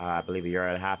 I believe a year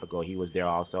and a half ago, he was there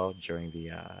also during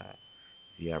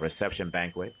the reception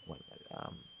banquet,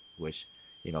 which,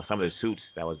 some of the suits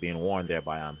that was being worn there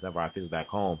by some of our officials back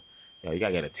home, you got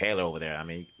to get a tailor over there. I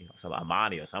mean, some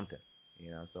Armani or something,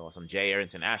 so some J Air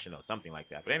International, something like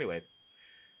that. But anyways,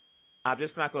 I'm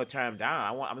just not going to turn him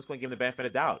down. I'm just going to give him the benefit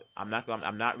of the doubt. I'm not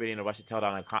really in a rush to tear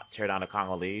down the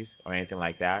Congolese or anything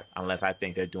like that, unless I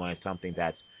think they're doing something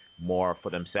that's more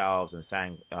for themselves and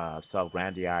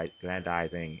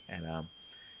self-grandizing, and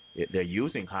they're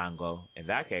using Congo. In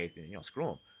that case,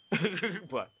 screw them.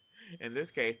 But in this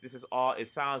case, this is all. It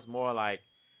sounds more like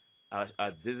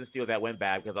a business deal that went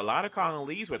bad, because a lot of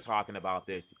Congolese were talking about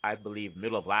this, I believe,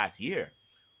 middle of last year,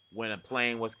 when a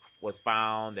plane was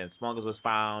found and smugglers was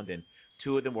found, and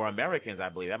two of them were Americans, I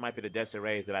believe. That might be the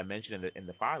Desirees that I mentioned in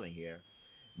the filing here.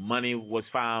 Money was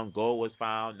found, gold was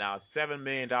found. Now $7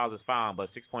 million is found, but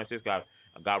 6.6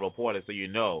 got reported.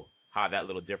 So how that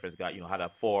little difference got. How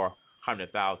that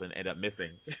 400,000 ended up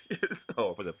missing,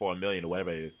 so for the 4 million or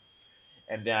whatever it is.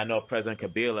 And then I know President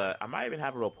Kabila, I might even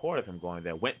have a report of him going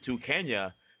there, went to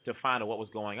Kenya to find out what was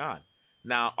going on.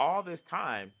 Now all this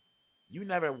time, you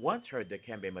never once heard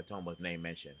Dikembe Motumbo's name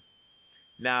mentioned.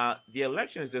 Now the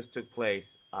elections just took place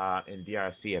in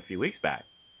DRC a few weeks back.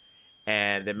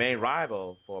 And the main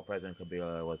rival for President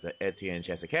Kabila was Etienne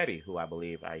Tshisekedi, who I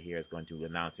hear is going to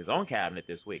announce his own cabinet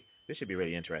this week. This should be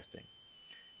really interesting.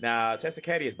 Now,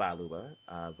 Tshisekedi is Baluba,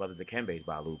 Brother Dikembe is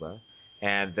Baluba,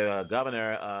 and the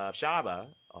governor of Shaba,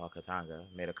 or Katanga,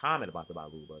 made a comment about the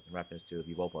Balubas in reference to, if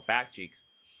you vote for Fact Cheeks,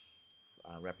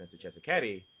 reference to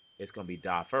Tshisekedi, it's going to be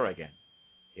Darfur again.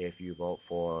 If you vote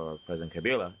for President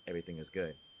Kabila, everything is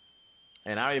good.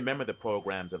 And I remember the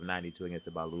programs of 92 against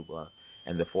the Baluba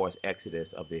and the forced exodus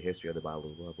of the history of the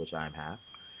Baluba, of which I am half.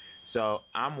 So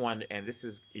I'm wondering, and this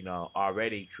is,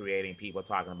 already creating people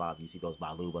talking about, you see those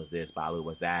Balubas this,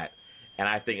 Balubas that. And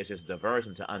I think it's just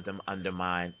diversion to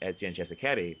undermine Etienne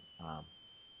Tshisekedi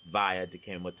via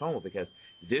Dikembe Motumbo, because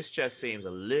this just seems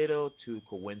a little too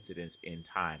coincidence in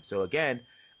time. So again,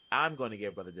 I'm going to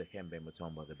give Brother Dikembe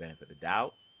Motumbo the benefit of the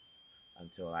doubt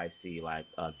until I see like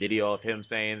a video of him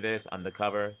saying this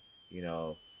undercover,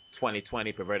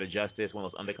 2020 Perverted Justice, one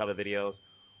of those undercover videos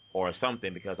or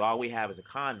something, because all we have is a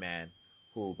con man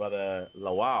who Brother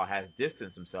Lawal has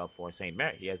distanced himself for St.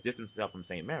 Mary. He has distanced himself from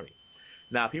St. Mary.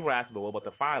 Now, people are asking, well, what about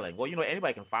the filing? Well,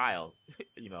 anybody can file,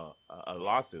 a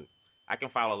lawsuit. I can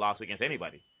file a lawsuit against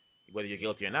anybody, whether you're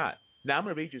guilty or not. Now, I'm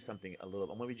going to read you something I'm going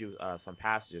to read you some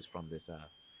passages from this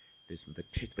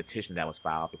petition that was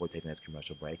filed before taking this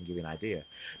commercial break and give you an idea.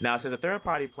 Now, it says the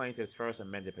third-party plaintiff's first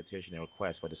amended petition and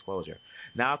request for disclosure.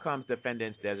 Now comes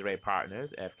defendants Desiree Partners,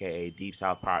 FKA Deep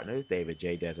South Partners, David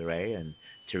J. Desiree and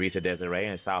Teresa Desiree,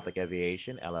 and Southwick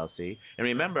Aviation, LLC. And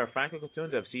remember, Franco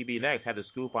Katunda of CB Next had the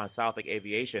scoop on Southwick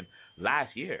Aviation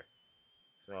last year.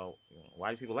 So,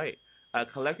 why are people late?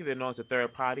 Collectively known as the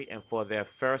third party, and for their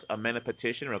first amended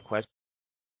petition request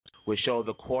We show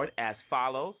the court as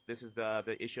follows. This is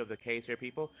the issue of the case here,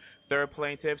 people. Third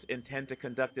plaintiffs intend to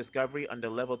conduct discovery under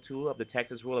Level 2 of the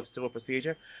Texas Rule of Civil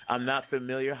Procedure. I'm not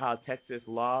familiar how Texas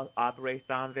law operates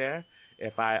down there.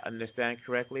 If I understand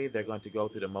correctly, they're going to go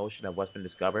through the motion of what's been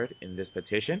discovered in this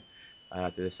petition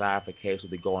to decide if the case will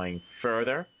be going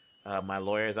further. My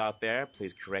lawyers out there,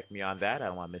 please correct me on that. I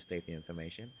don't want to misstate the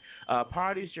information.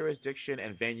 Parties, jurisdiction,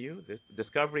 and venue. This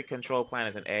discovery control plan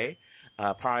is in A.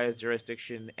 Parties,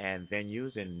 jurisdiction, and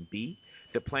venues in B.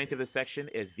 The plaintiff of the section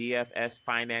is VFS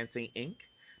Financing, Inc.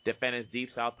 Defendants Deep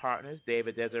South Partners,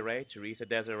 David Desiree, Teresa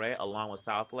Desiree, along with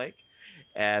Southlake,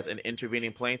 as an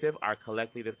intervening plaintiff, are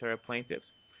collectively the third plaintiffs.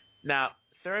 Now,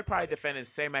 third-party defendant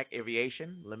CEMAC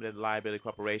Aviation, Limited Liability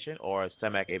Corporation, or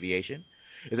CEMAC Aviation,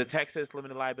 is a Texas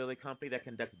limited liability company that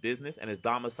conducts business and is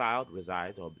domiciled,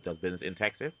 resides, or does business in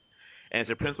Texas. And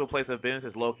its principal place of business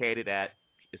is located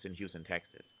it's in Houston,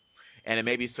 Texas. And it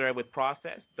may be served with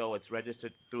process, though it's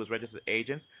registered through its registered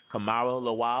agents, Kamaro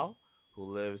Lawal,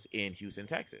 who lives in Houston,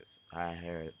 Texas.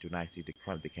 I do not see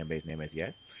Dikemebe's name as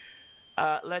yet.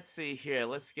 Let's see here.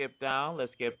 Let's skip down.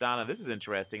 And this is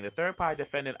interesting. The third-party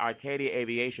defendant, Arcadia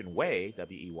Aviation Way,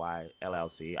 W-E-Y,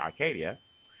 LLC, Arcadia,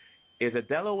 is a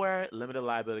Delaware limited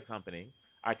liability company.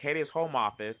 Arcadia's home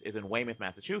office is in Weymouth,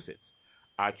 Massachusetts.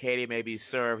 Arcadia may be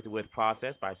served with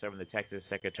process by serving the Texas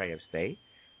Secretary of State.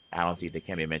 I don't see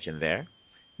Dikemebe mentioned there.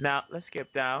 Now, let's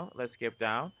skip down.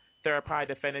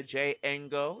 Third-party defendant Jay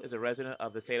Engo is a resident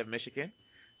of the state of Michigan.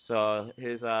 So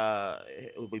his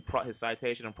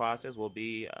citation and process will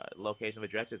be location of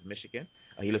address is Michigan.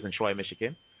 He lives in Troy,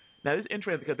 Michigan. Now, this is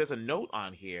interesting because there's a note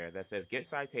on here that says get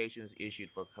citations issued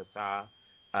for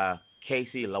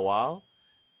Casey Lawal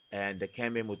and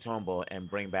Dikemebe Motumbo and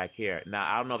bring back here. Now,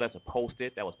 I don't know if that's a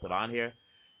post-it that was put on here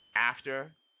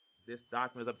after this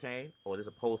document was obtained, or there's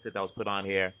a post-it that was put on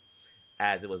here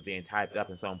as it was being typed up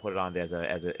and someone put it on there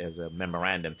as a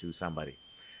memorandum to somebody.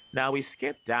 Now, we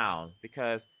skip down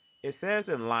because it says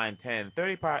in line 10,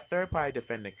 third-party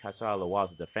defendant Kasar Lawal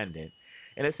is a defendant,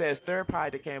 and it says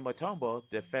third-party Dikemebe Motumbo,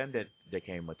 defendant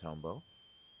Dikemebe Motumbo,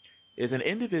 is an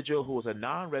individual who is a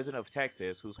non-resident of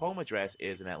Texas whose home address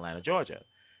is in Atlanta, Georgia.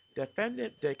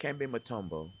 Defendant Dikemebe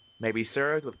Motumbo may be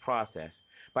served with process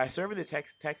by serving the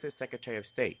Texas Secretary of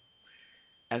State.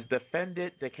 As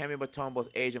defendant Dikemebe Motumbo's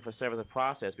agent for service of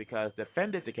process because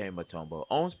defendant Dikemebe Motumbo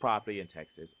owns property in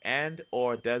Texas and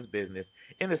or does business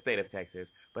in the state of Texas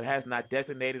but has not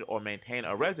designated or maintained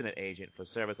a resident agent for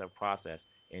service of process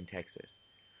in Texas.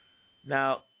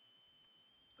 Now,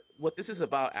 what this is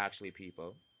about actually,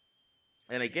 people,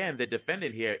 and again, the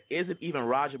defendant here isn't even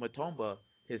Roger Motumbo,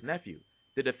 his nephew.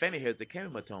 The defendant here is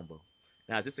Dikemebe Motumbo.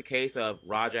 Now, is this a case of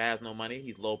Roger has no money,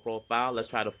 he's low profile, let's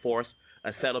try to force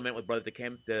a settlement with brother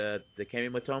Dikemebe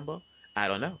Motumbo? I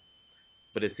don't know.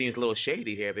 But it seems a little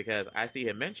shady here because I see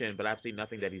him mentioned, but I've seen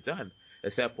nothing that he's done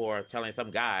except for telling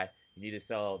some guy you need to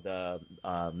sell the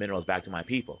minerals back to my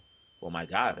people. Well, my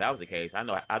God, if that was the case, I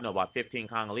know about 15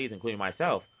 Congolese, including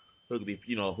myself, who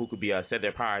could be set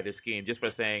their power of this scheme just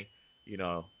for saying,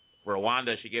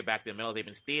 Rwanda should give back the minerals they've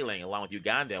been stealing, along with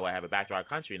Uganda, where I have it back to our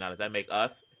country. Now, does that make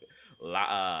us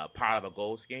part of a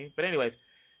gold scheme? But anyways,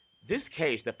 this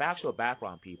case, the factual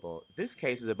background, people, this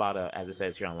case is about, as it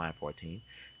says here on line 14,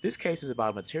 this case is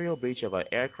about a material breach of an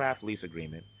aircraft lease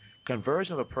agreement,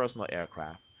 conversion of a personal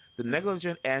aircraft, the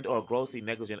negligent and or grossly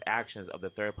negligent actions of the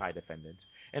third-party defendants,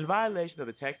 and violation of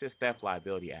the Texas Theft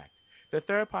Liability Act. The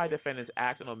third-party defendants'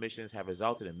 acts and omissions have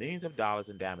resulted in millions of dollars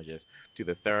in damages to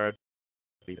the third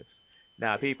party.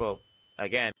 Now, people,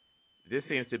 again, this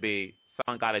seems to be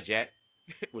someone got a jet,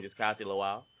 which is Casey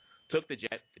Lawal, took the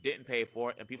jet, didn't pay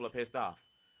for it, and people are pissed off.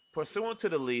 Pursuant to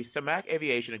the lease, CEMAC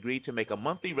Aviation agreed to make a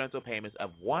monthly rental payments of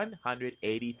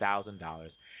 $180,000,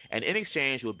 and in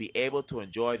exchange will be able to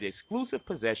enjoy the exclusive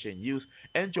possession, use,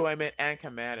 enjoyment, and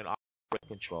command and operating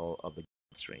control of the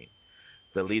stream.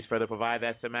 The lease further provided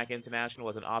that CEMAC International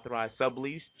was an authorized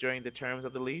sublease during the terms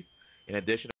of the lease. In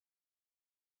addition,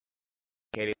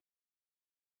 I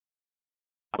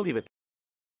believe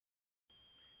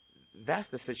that's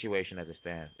the situation as it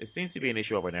stands. It seems to be an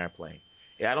issue over an airplane.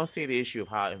 I don't see the issue of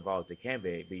how it involves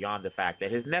Dikemebe beyond the fact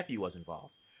that his nephew was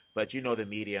involved. But the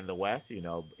media in the West,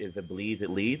 if it bleeds, it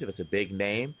leads. If it's a big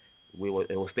name, it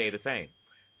will stay the same.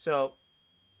 So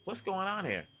what's going on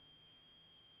here?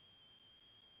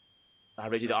 I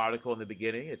read you the article in the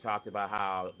beginning. It talked about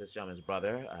how this gentleman's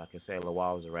brother, Kasey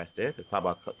Lawal, was arrested. It talked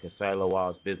about Kasey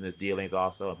Lawal's business dealings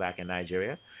also back in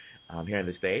Nigeria, here in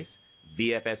the States.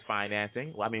 VFS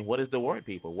financing. Well, what is the word,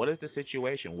 people? What is the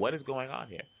situation? What is going on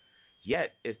here?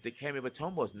 Yet, it's Dikemebe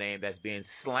Motumbo's name that's being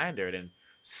slandered and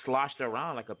sloshed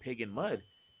around like a pig in mud.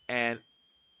 And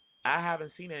I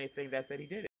haven't seen anything that said he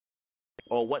did it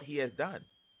or what he has done.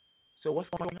 So what's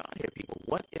going on here, people?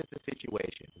 What is the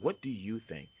situation? What do you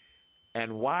think?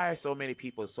 And why are so many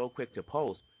people so quick to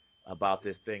post about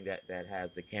this thing that has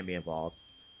Dikembe involved,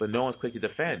 but no one's quick to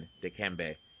defend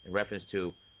Dikembe in reference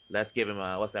to, let's give him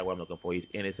a, what's that word I'm looking for? He's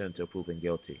innocent until proven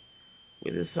guilty.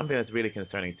 Well, this is something that's really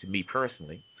concerning to me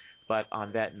personally. But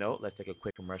on that note, let's take a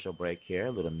quick commercial break here,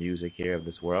 a little music here of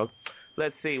this world.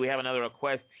 Let's see, we have another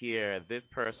request here. This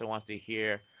person wants to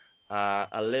hear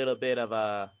a little bit of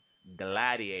a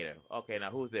Gladiator. Okay,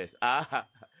 now who's this?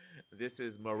 This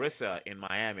is Marissa in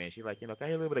Miami. She's like, can I hear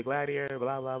a little bit of Gladiator,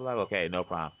 blah, blah, blah. Okay, no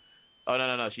problem. Oh,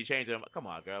 no. She changed it. Come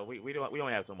on, girl. We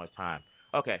don't have so much time.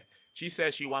 Okay. She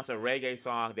says she wants a reggae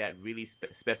song that really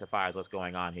specifies what's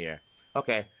going on here.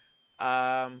 Okay.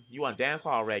 You want dancehall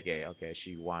or reggae? Okay.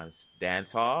 She wants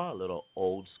dancehall, a little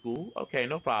old school. Okay,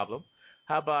 no problem.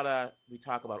 How about we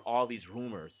talk about all these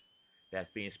rumors that's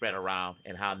being spread around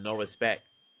and how no respect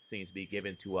seems to be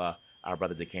given to our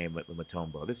brother Dikemebe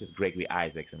Motumbo. This is Gregory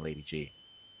Isaacs and Lady G.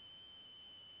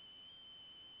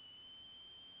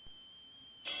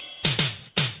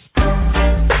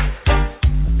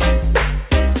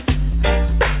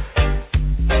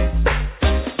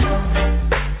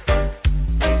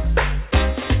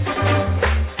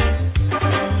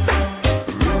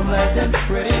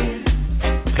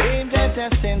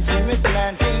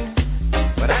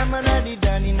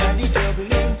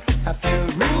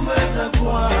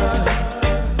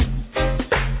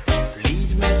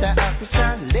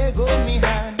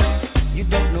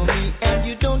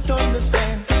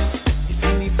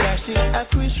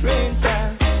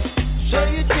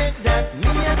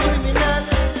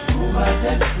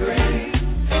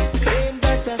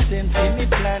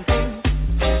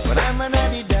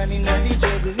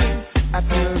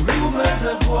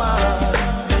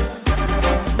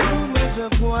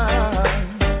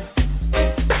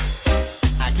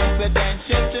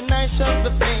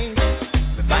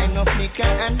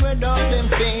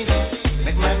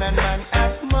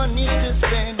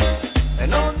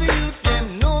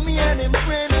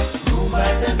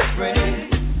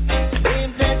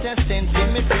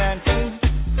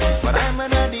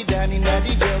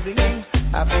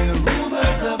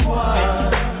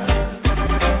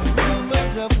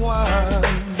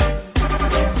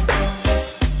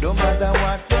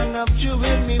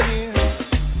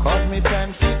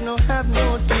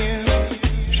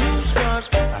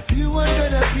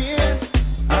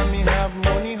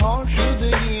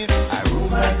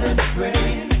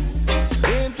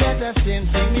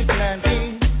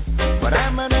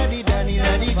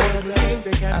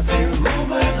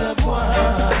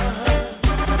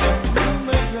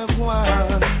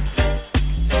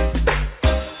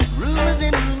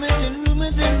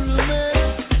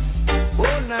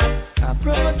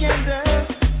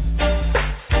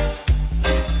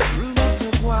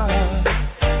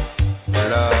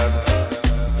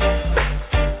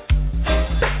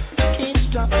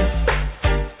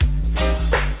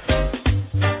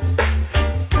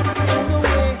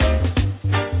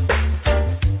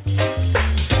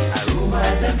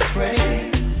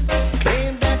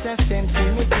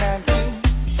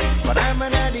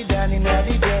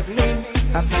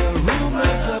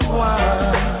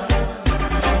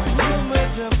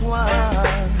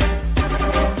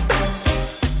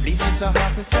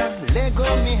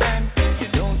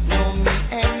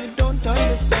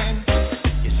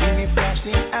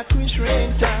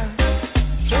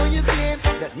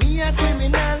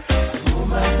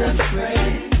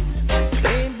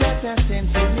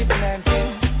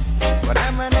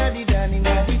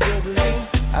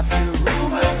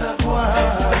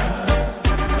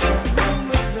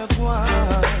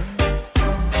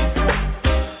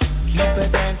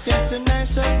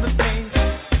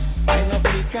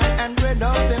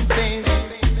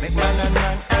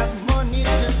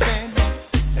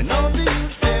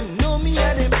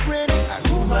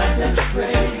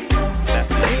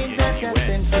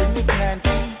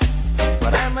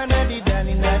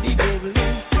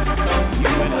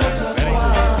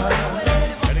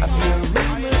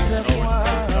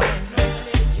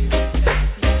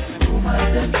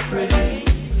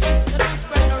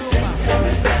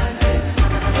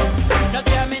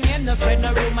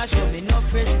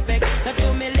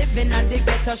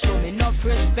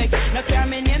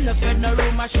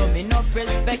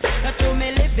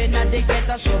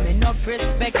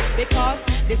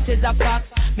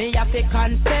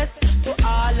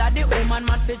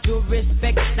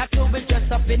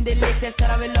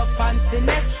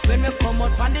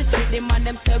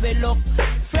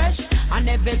 And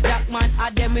every black man,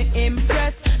 I them we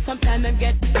impress. Sometimes them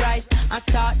get bright and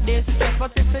start this stress.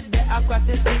 But if it's there across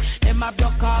the sea, them a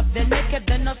broke off the naked,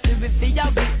 then up to with the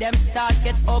weak, them start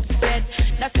get upset.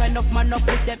 That's why enough man up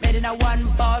put them head in a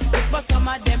one basket. But some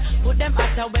of them put them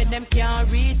out when them can't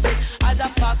reach it. As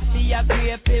a foxy, a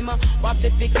grape him. What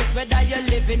the ticket, whether you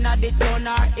living at the town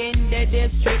or in the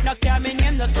district. No care me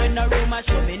name, no friend, no room, and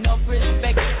show me enough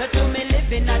respect. No to me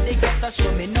living at the ghetto,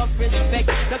 show me enough respect.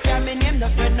 No care me name,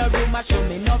 no friend, no room, and show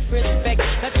me enough respect.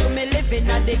 No to me living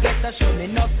at the ghetto, show me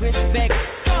enough respect.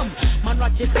 Some man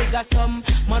watch your figure, some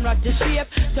man watch your shape,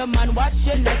 some man watch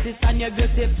your necklace and your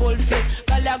beautiful face.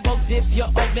 Call your go if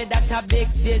you're ugly, that's a big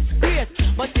disgrace.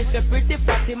 But if you're pretty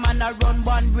fatty, man, I run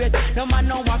one race. No man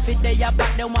no want fit there, your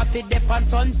back, they want fit there on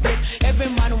front page.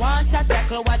 Every man wants a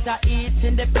tackle what I eat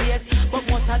in the place. But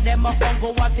most of them are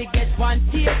hungry, want to get one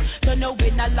taste. So no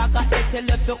win a lack of tell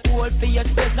if you hold for your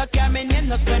space. No care me name,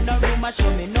 no spend no room, and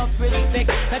show me enough respect.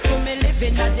 No to me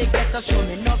living at the ghetto, show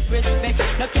me enough respect.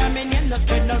 No care me name, no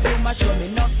spend no room, and show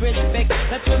me enough respect.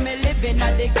 No to me living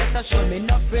at the ghetto, show me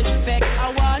enough respect.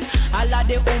 I want all of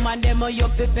the woman them you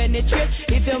fi penetrate.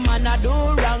 If your man a do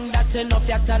wrong, that's enough.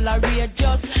 You tolerate.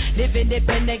 Just live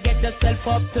independent, get yourself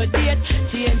up to date.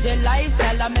 Change your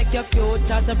lifestyle and make your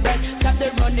future so bright. Stop the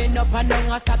running up and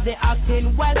down and stop the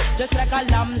acting well. Just like a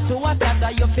lamb to a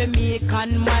slaughter, you fi make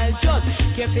and mild. Just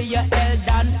care for your health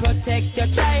and protect your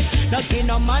child. No give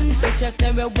no man pictures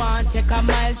and we want take a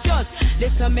mile. Just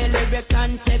listen me lyrics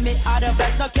and tell me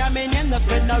advice. No care me name, no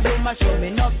friend, no room, and show me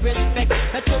enough respect.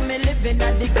 No to me living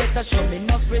at the ghetto, show me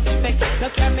enough respect. No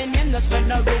care me name, no friend,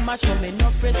 no room, and show me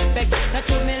enough respect. No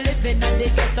to me living at the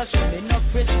ghetto, show me enough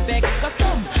respect. Cause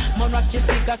some man watch your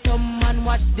figure, some man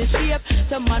watch the shape,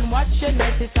 some man watch your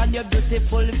necklace and your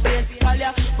beautiful face. Call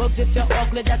ya, but if you're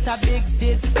ugly, that's a big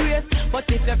disgrace. But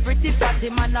if you're pretty fatty,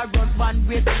 man, I run one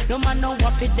race. No man no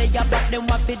want fit there, your back, them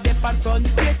want fit there on front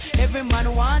page. Every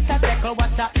man wants a tackle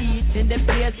what I eat in the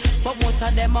place. But most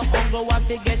of them are hungry, want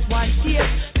to get one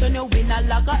taste. So no win a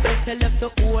lag of tell if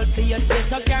you hold for your taste.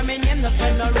 No care me name, no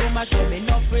friend, no room, and show me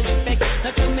enough respect. No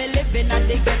to me living at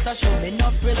the ghetto, show me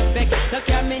enough respect. No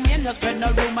care me name, no friend,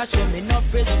 no room, and show me enough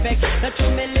respect. No to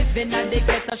me living at the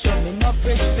ghetto, show me enough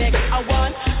respect. I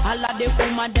want all of the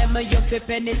woman them you fi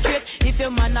penetrate. If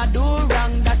your man a do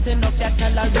wrong, that's enough. You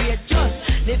tolerate. Just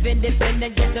live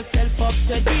independent, get yourself up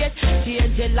to date.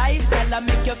 Change your lifestyle and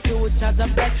make your future so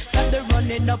bright. Stop the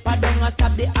running up and down and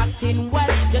stop the acting well.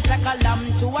 Just like a lamb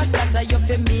to a slaughter, you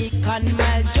fi meek and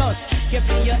mild. Just care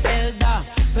for your elder,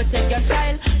 protect your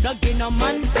child. No give no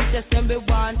man pictures when we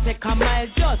want take a mile.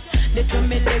 Just listen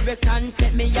me lyrics and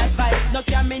take me advice. No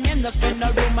care me name, no friend,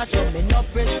 no room, and show me enough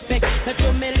respect. No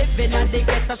to me living at the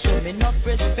ghetto, show me enough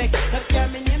respect. No care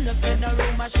me name, no friend, no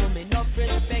room, and show me enough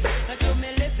respect. No to me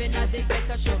living at the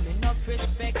ghetto, show me enough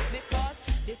respect. Because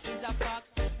this is a fact,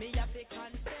 me have to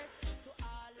confess to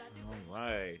all of the... All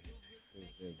right.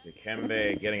 Is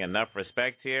Dikembe getting enough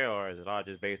respect here, or is it all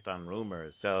just based on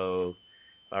rumors? So,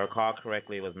 if I recall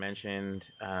correctly, it was mentioned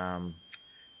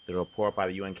the report by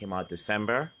the UN came out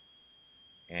December,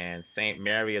 and St.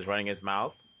 Mary is running his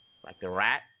mouth like the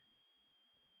rat,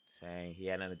 saying he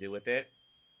had nothing to do with it.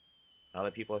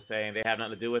 Other people are saying they have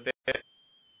nothing to do with it.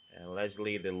 And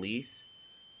allegedly, the lease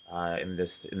in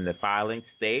the filing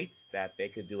states that they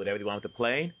could do whatever they want with the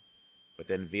plane. But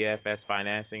then VFS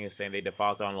Financing is saying they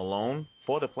defaulted on the loan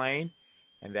for the plane,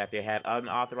 and that they had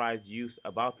unauthorized use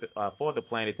for the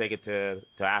plane to take it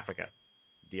to Africa,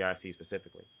 DRC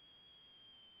specifically.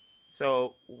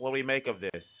 So what do we make of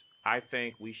this? I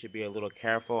think we should be a little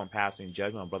careful in passing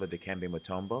judgment on Brother Dikemebe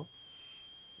Motumbo.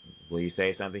 Will he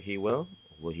say something? He will.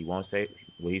 Will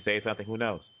he say something? Who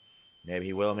knows? Maybe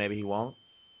he will, maybe he won't.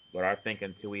 But I think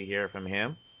until we hear from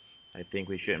him, I think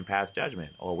we shouldn't pass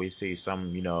judgment, or we see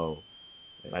some,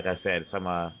 like I said,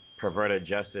 some perverted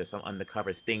justice, some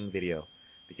undercover sting video,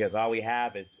 because all we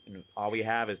have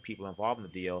is people involved in the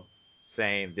deal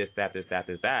saying this,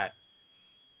 that,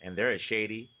 and they're as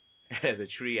shady as a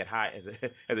tree at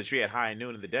high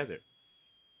noon in the desert.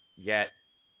 Yet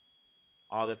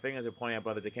all the fingers are pointing at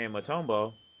Brother Dikemebe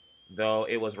Motumbo, though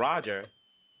it was Roger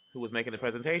who was making the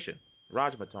presentation.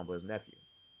 Roger Motumbo, his nephew.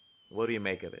 What do you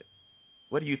make of it?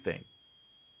 What do you think?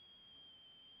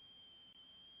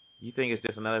 You think it's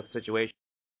just another situation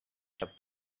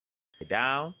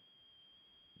down?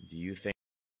 Do you think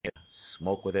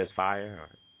smoke where there's fire, or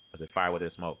is it fire where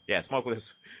there's smoke? Yeah, smoke where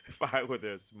there's fire where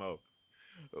there's smoke.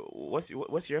 What's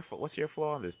your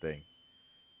flaw on this thing?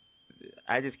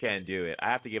 I just can't do it.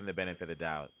 I have to give him the benefit of the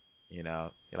doubt.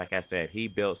 Like I said, he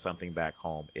built something back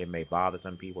home. It may bother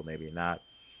some people, maybe not,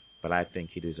 but I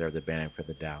think he deserves the benefit of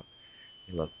the doubt.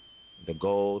 Look, the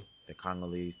gold the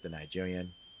Congolese, the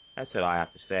Nigerian. That's all I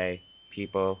have to say.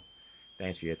 People,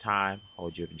 thanks for your time.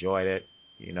 Hope you've enjoyed it.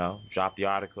 Drop the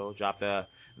article, drop the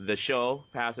show,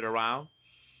 pass it around.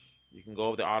 You can go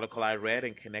over the article I read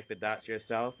and connect the dots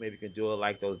yourself. Maybe you can do it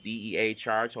like those DEA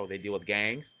charts, or they deal with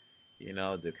gangs.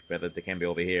 The Dikemebe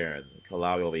over here, and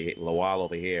Kalawi over here, Lawal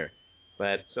over here.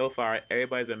 But so far,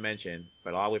 everybody's been mentioned,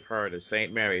 but all we've heard is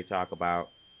St. Mary talk about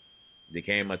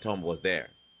Dikemebe Motumbo was there.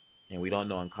 And we don't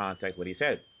know in context what he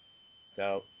said.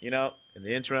 So, in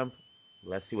the interim,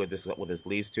 let's see what this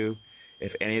leads to.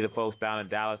 If any of the folks down in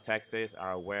Dallas, Texas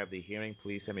are aware of the hearing,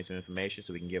 please send me some information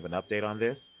so we can give an update on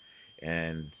this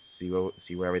and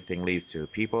see where everything leads to.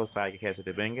 People,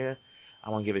 I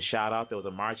want to give a shout out. There was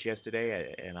a march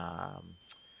yesterday a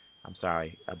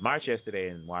march yesterday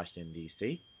in Washington,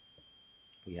 D.C.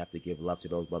 We have to give love to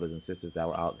those brothers and sisters that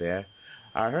were out there.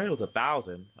 I heard it was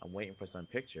 1,000. I'm waiting for some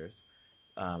pictures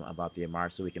about the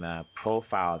march so we can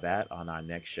profile that on our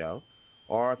next show.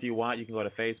 Or if you want, you can go to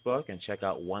Facebook and check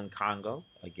out One Congo.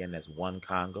 Again, that's One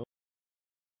Congo.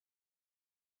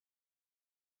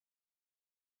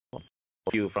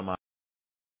 You from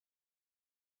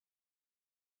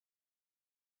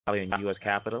in the U.S.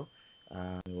 Capitol.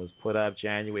 It was put up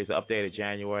January. It's updated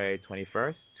January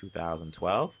 21st,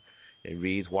 2012. It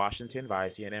reads, Washington via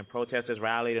CNN. Protesters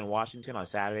rallied in Washington on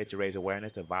Saturday to raise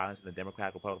awareness of violence in the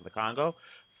Democratic Republic of the Congo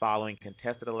following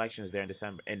contested elections there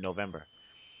in November.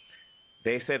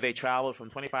 They said they traveled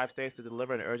from 25 states to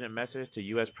deliver an urgent message to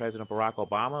U.S. President Barack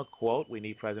Obama. Quote, we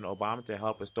need President Obama to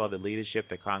help restore the leadership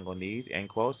the Congo needs, end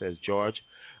quote, says George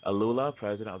Alula,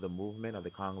 president of the Movement of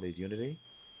the Congolese Unity.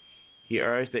 He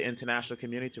urged the international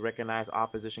community to recognize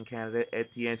opposition candidate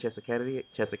Etienne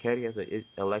Tshisekedi as the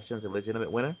election's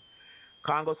illegitimate winner.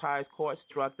 Congo's highest court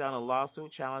struck down a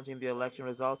lawsuit challenging the election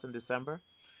results in December,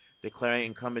 declaring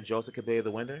incumbent Joseph Kabila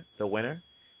the winner.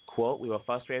 Quote, we were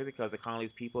frustrated because the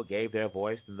Congolese people gave their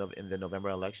voice in the November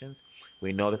elections.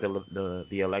 We know that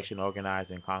the election organized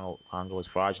in Congo was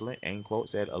fraudulent, end quote,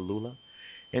 said Alula.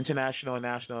 International and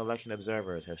national election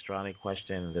observers have strongly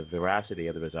questioned the veracity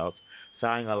of the results,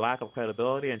 citing a lack of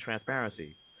credibility and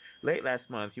transparency. Late last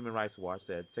month, Human Rights Watch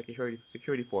said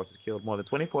security forces killed more than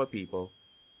 24 people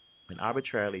and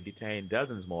arbitrarily detained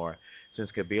dozens more since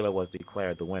Kabila was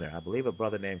declared the winner. I believe a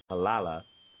brother named Kalala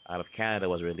out of Canada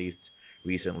was released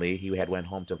recently. He had went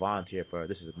home to volunteer for,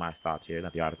 this is my thoughts here,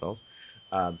 not the articles,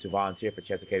 to volunteer for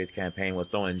Tshisekedi's campaign, was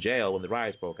thrown in jail when the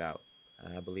riots broke out.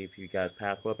 I believe he got his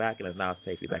passport back and is now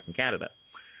safely back in Canada.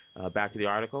 Back to the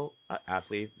article.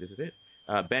 Actually, this is it.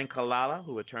 Ben Kalala,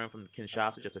 who returned from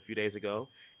Kinshasa just a few days ago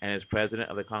and is president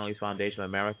of the Congolese Foundation of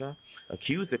America,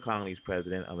 accused the Congolese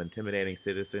president of intimidating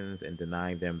citizens and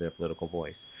denying them their political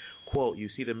voice. Quote, you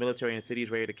see the military in cities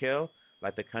ready to kill?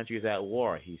 Like the country is at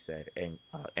war, he said,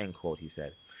 end quote, he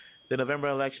said. The November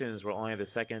elections were only the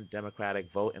second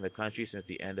Democratic vote in the country since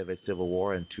the end of its civil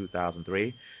war in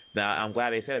 2003. Now, I'm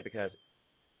glad they said it because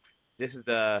this is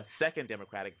the second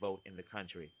Democratic vote in the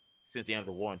country since the end of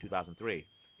the war in 2003.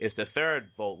 It's the third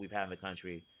vote we've had in the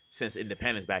country since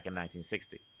independence back in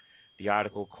 1960. The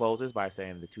article closes by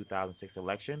saying the 2006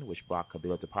 election, which brought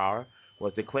Kabila to power,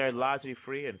 was declared largely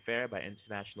free and fair by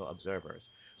international observers.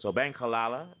 So Ben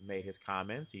Kalala made his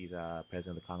comments. He's president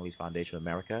of the Congolese Foundation of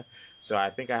America. So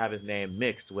I think I have his name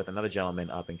mixed with another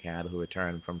gentleman up in Canada who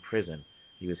returned from prison.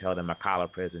 He was held in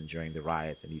Makala prison during the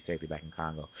riots, and he's safely back in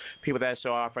Congo. People, that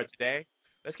show off for today.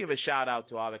 Let's give a shout-out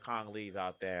to all the Congolese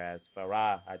out there. As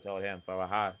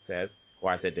Farah says,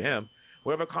 or I said to him,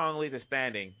 wherever Congolese is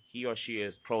standing, he or she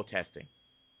is protesting.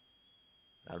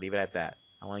 I'll leave it at that.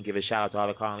 I want to give a shout-out to all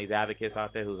the Congolese advocates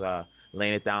out there who's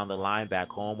laying it down the line back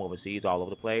home, overseas, all over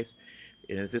the place.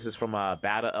 And this is from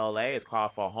Battle LA. It's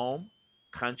called For Home,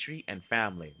 Country, and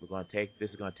Family. This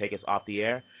is going to take us off the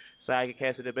air. So I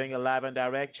get to bring it live and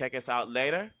direct. Check us out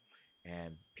later.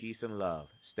 And peace and love.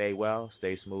 Stay well,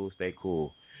 stay smooth, stay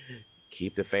cool.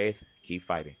 Keep the faith, keep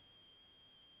fighting.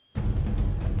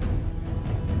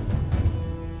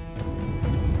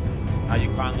 Are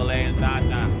you Congolese? Nah.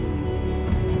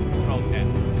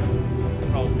 Protest.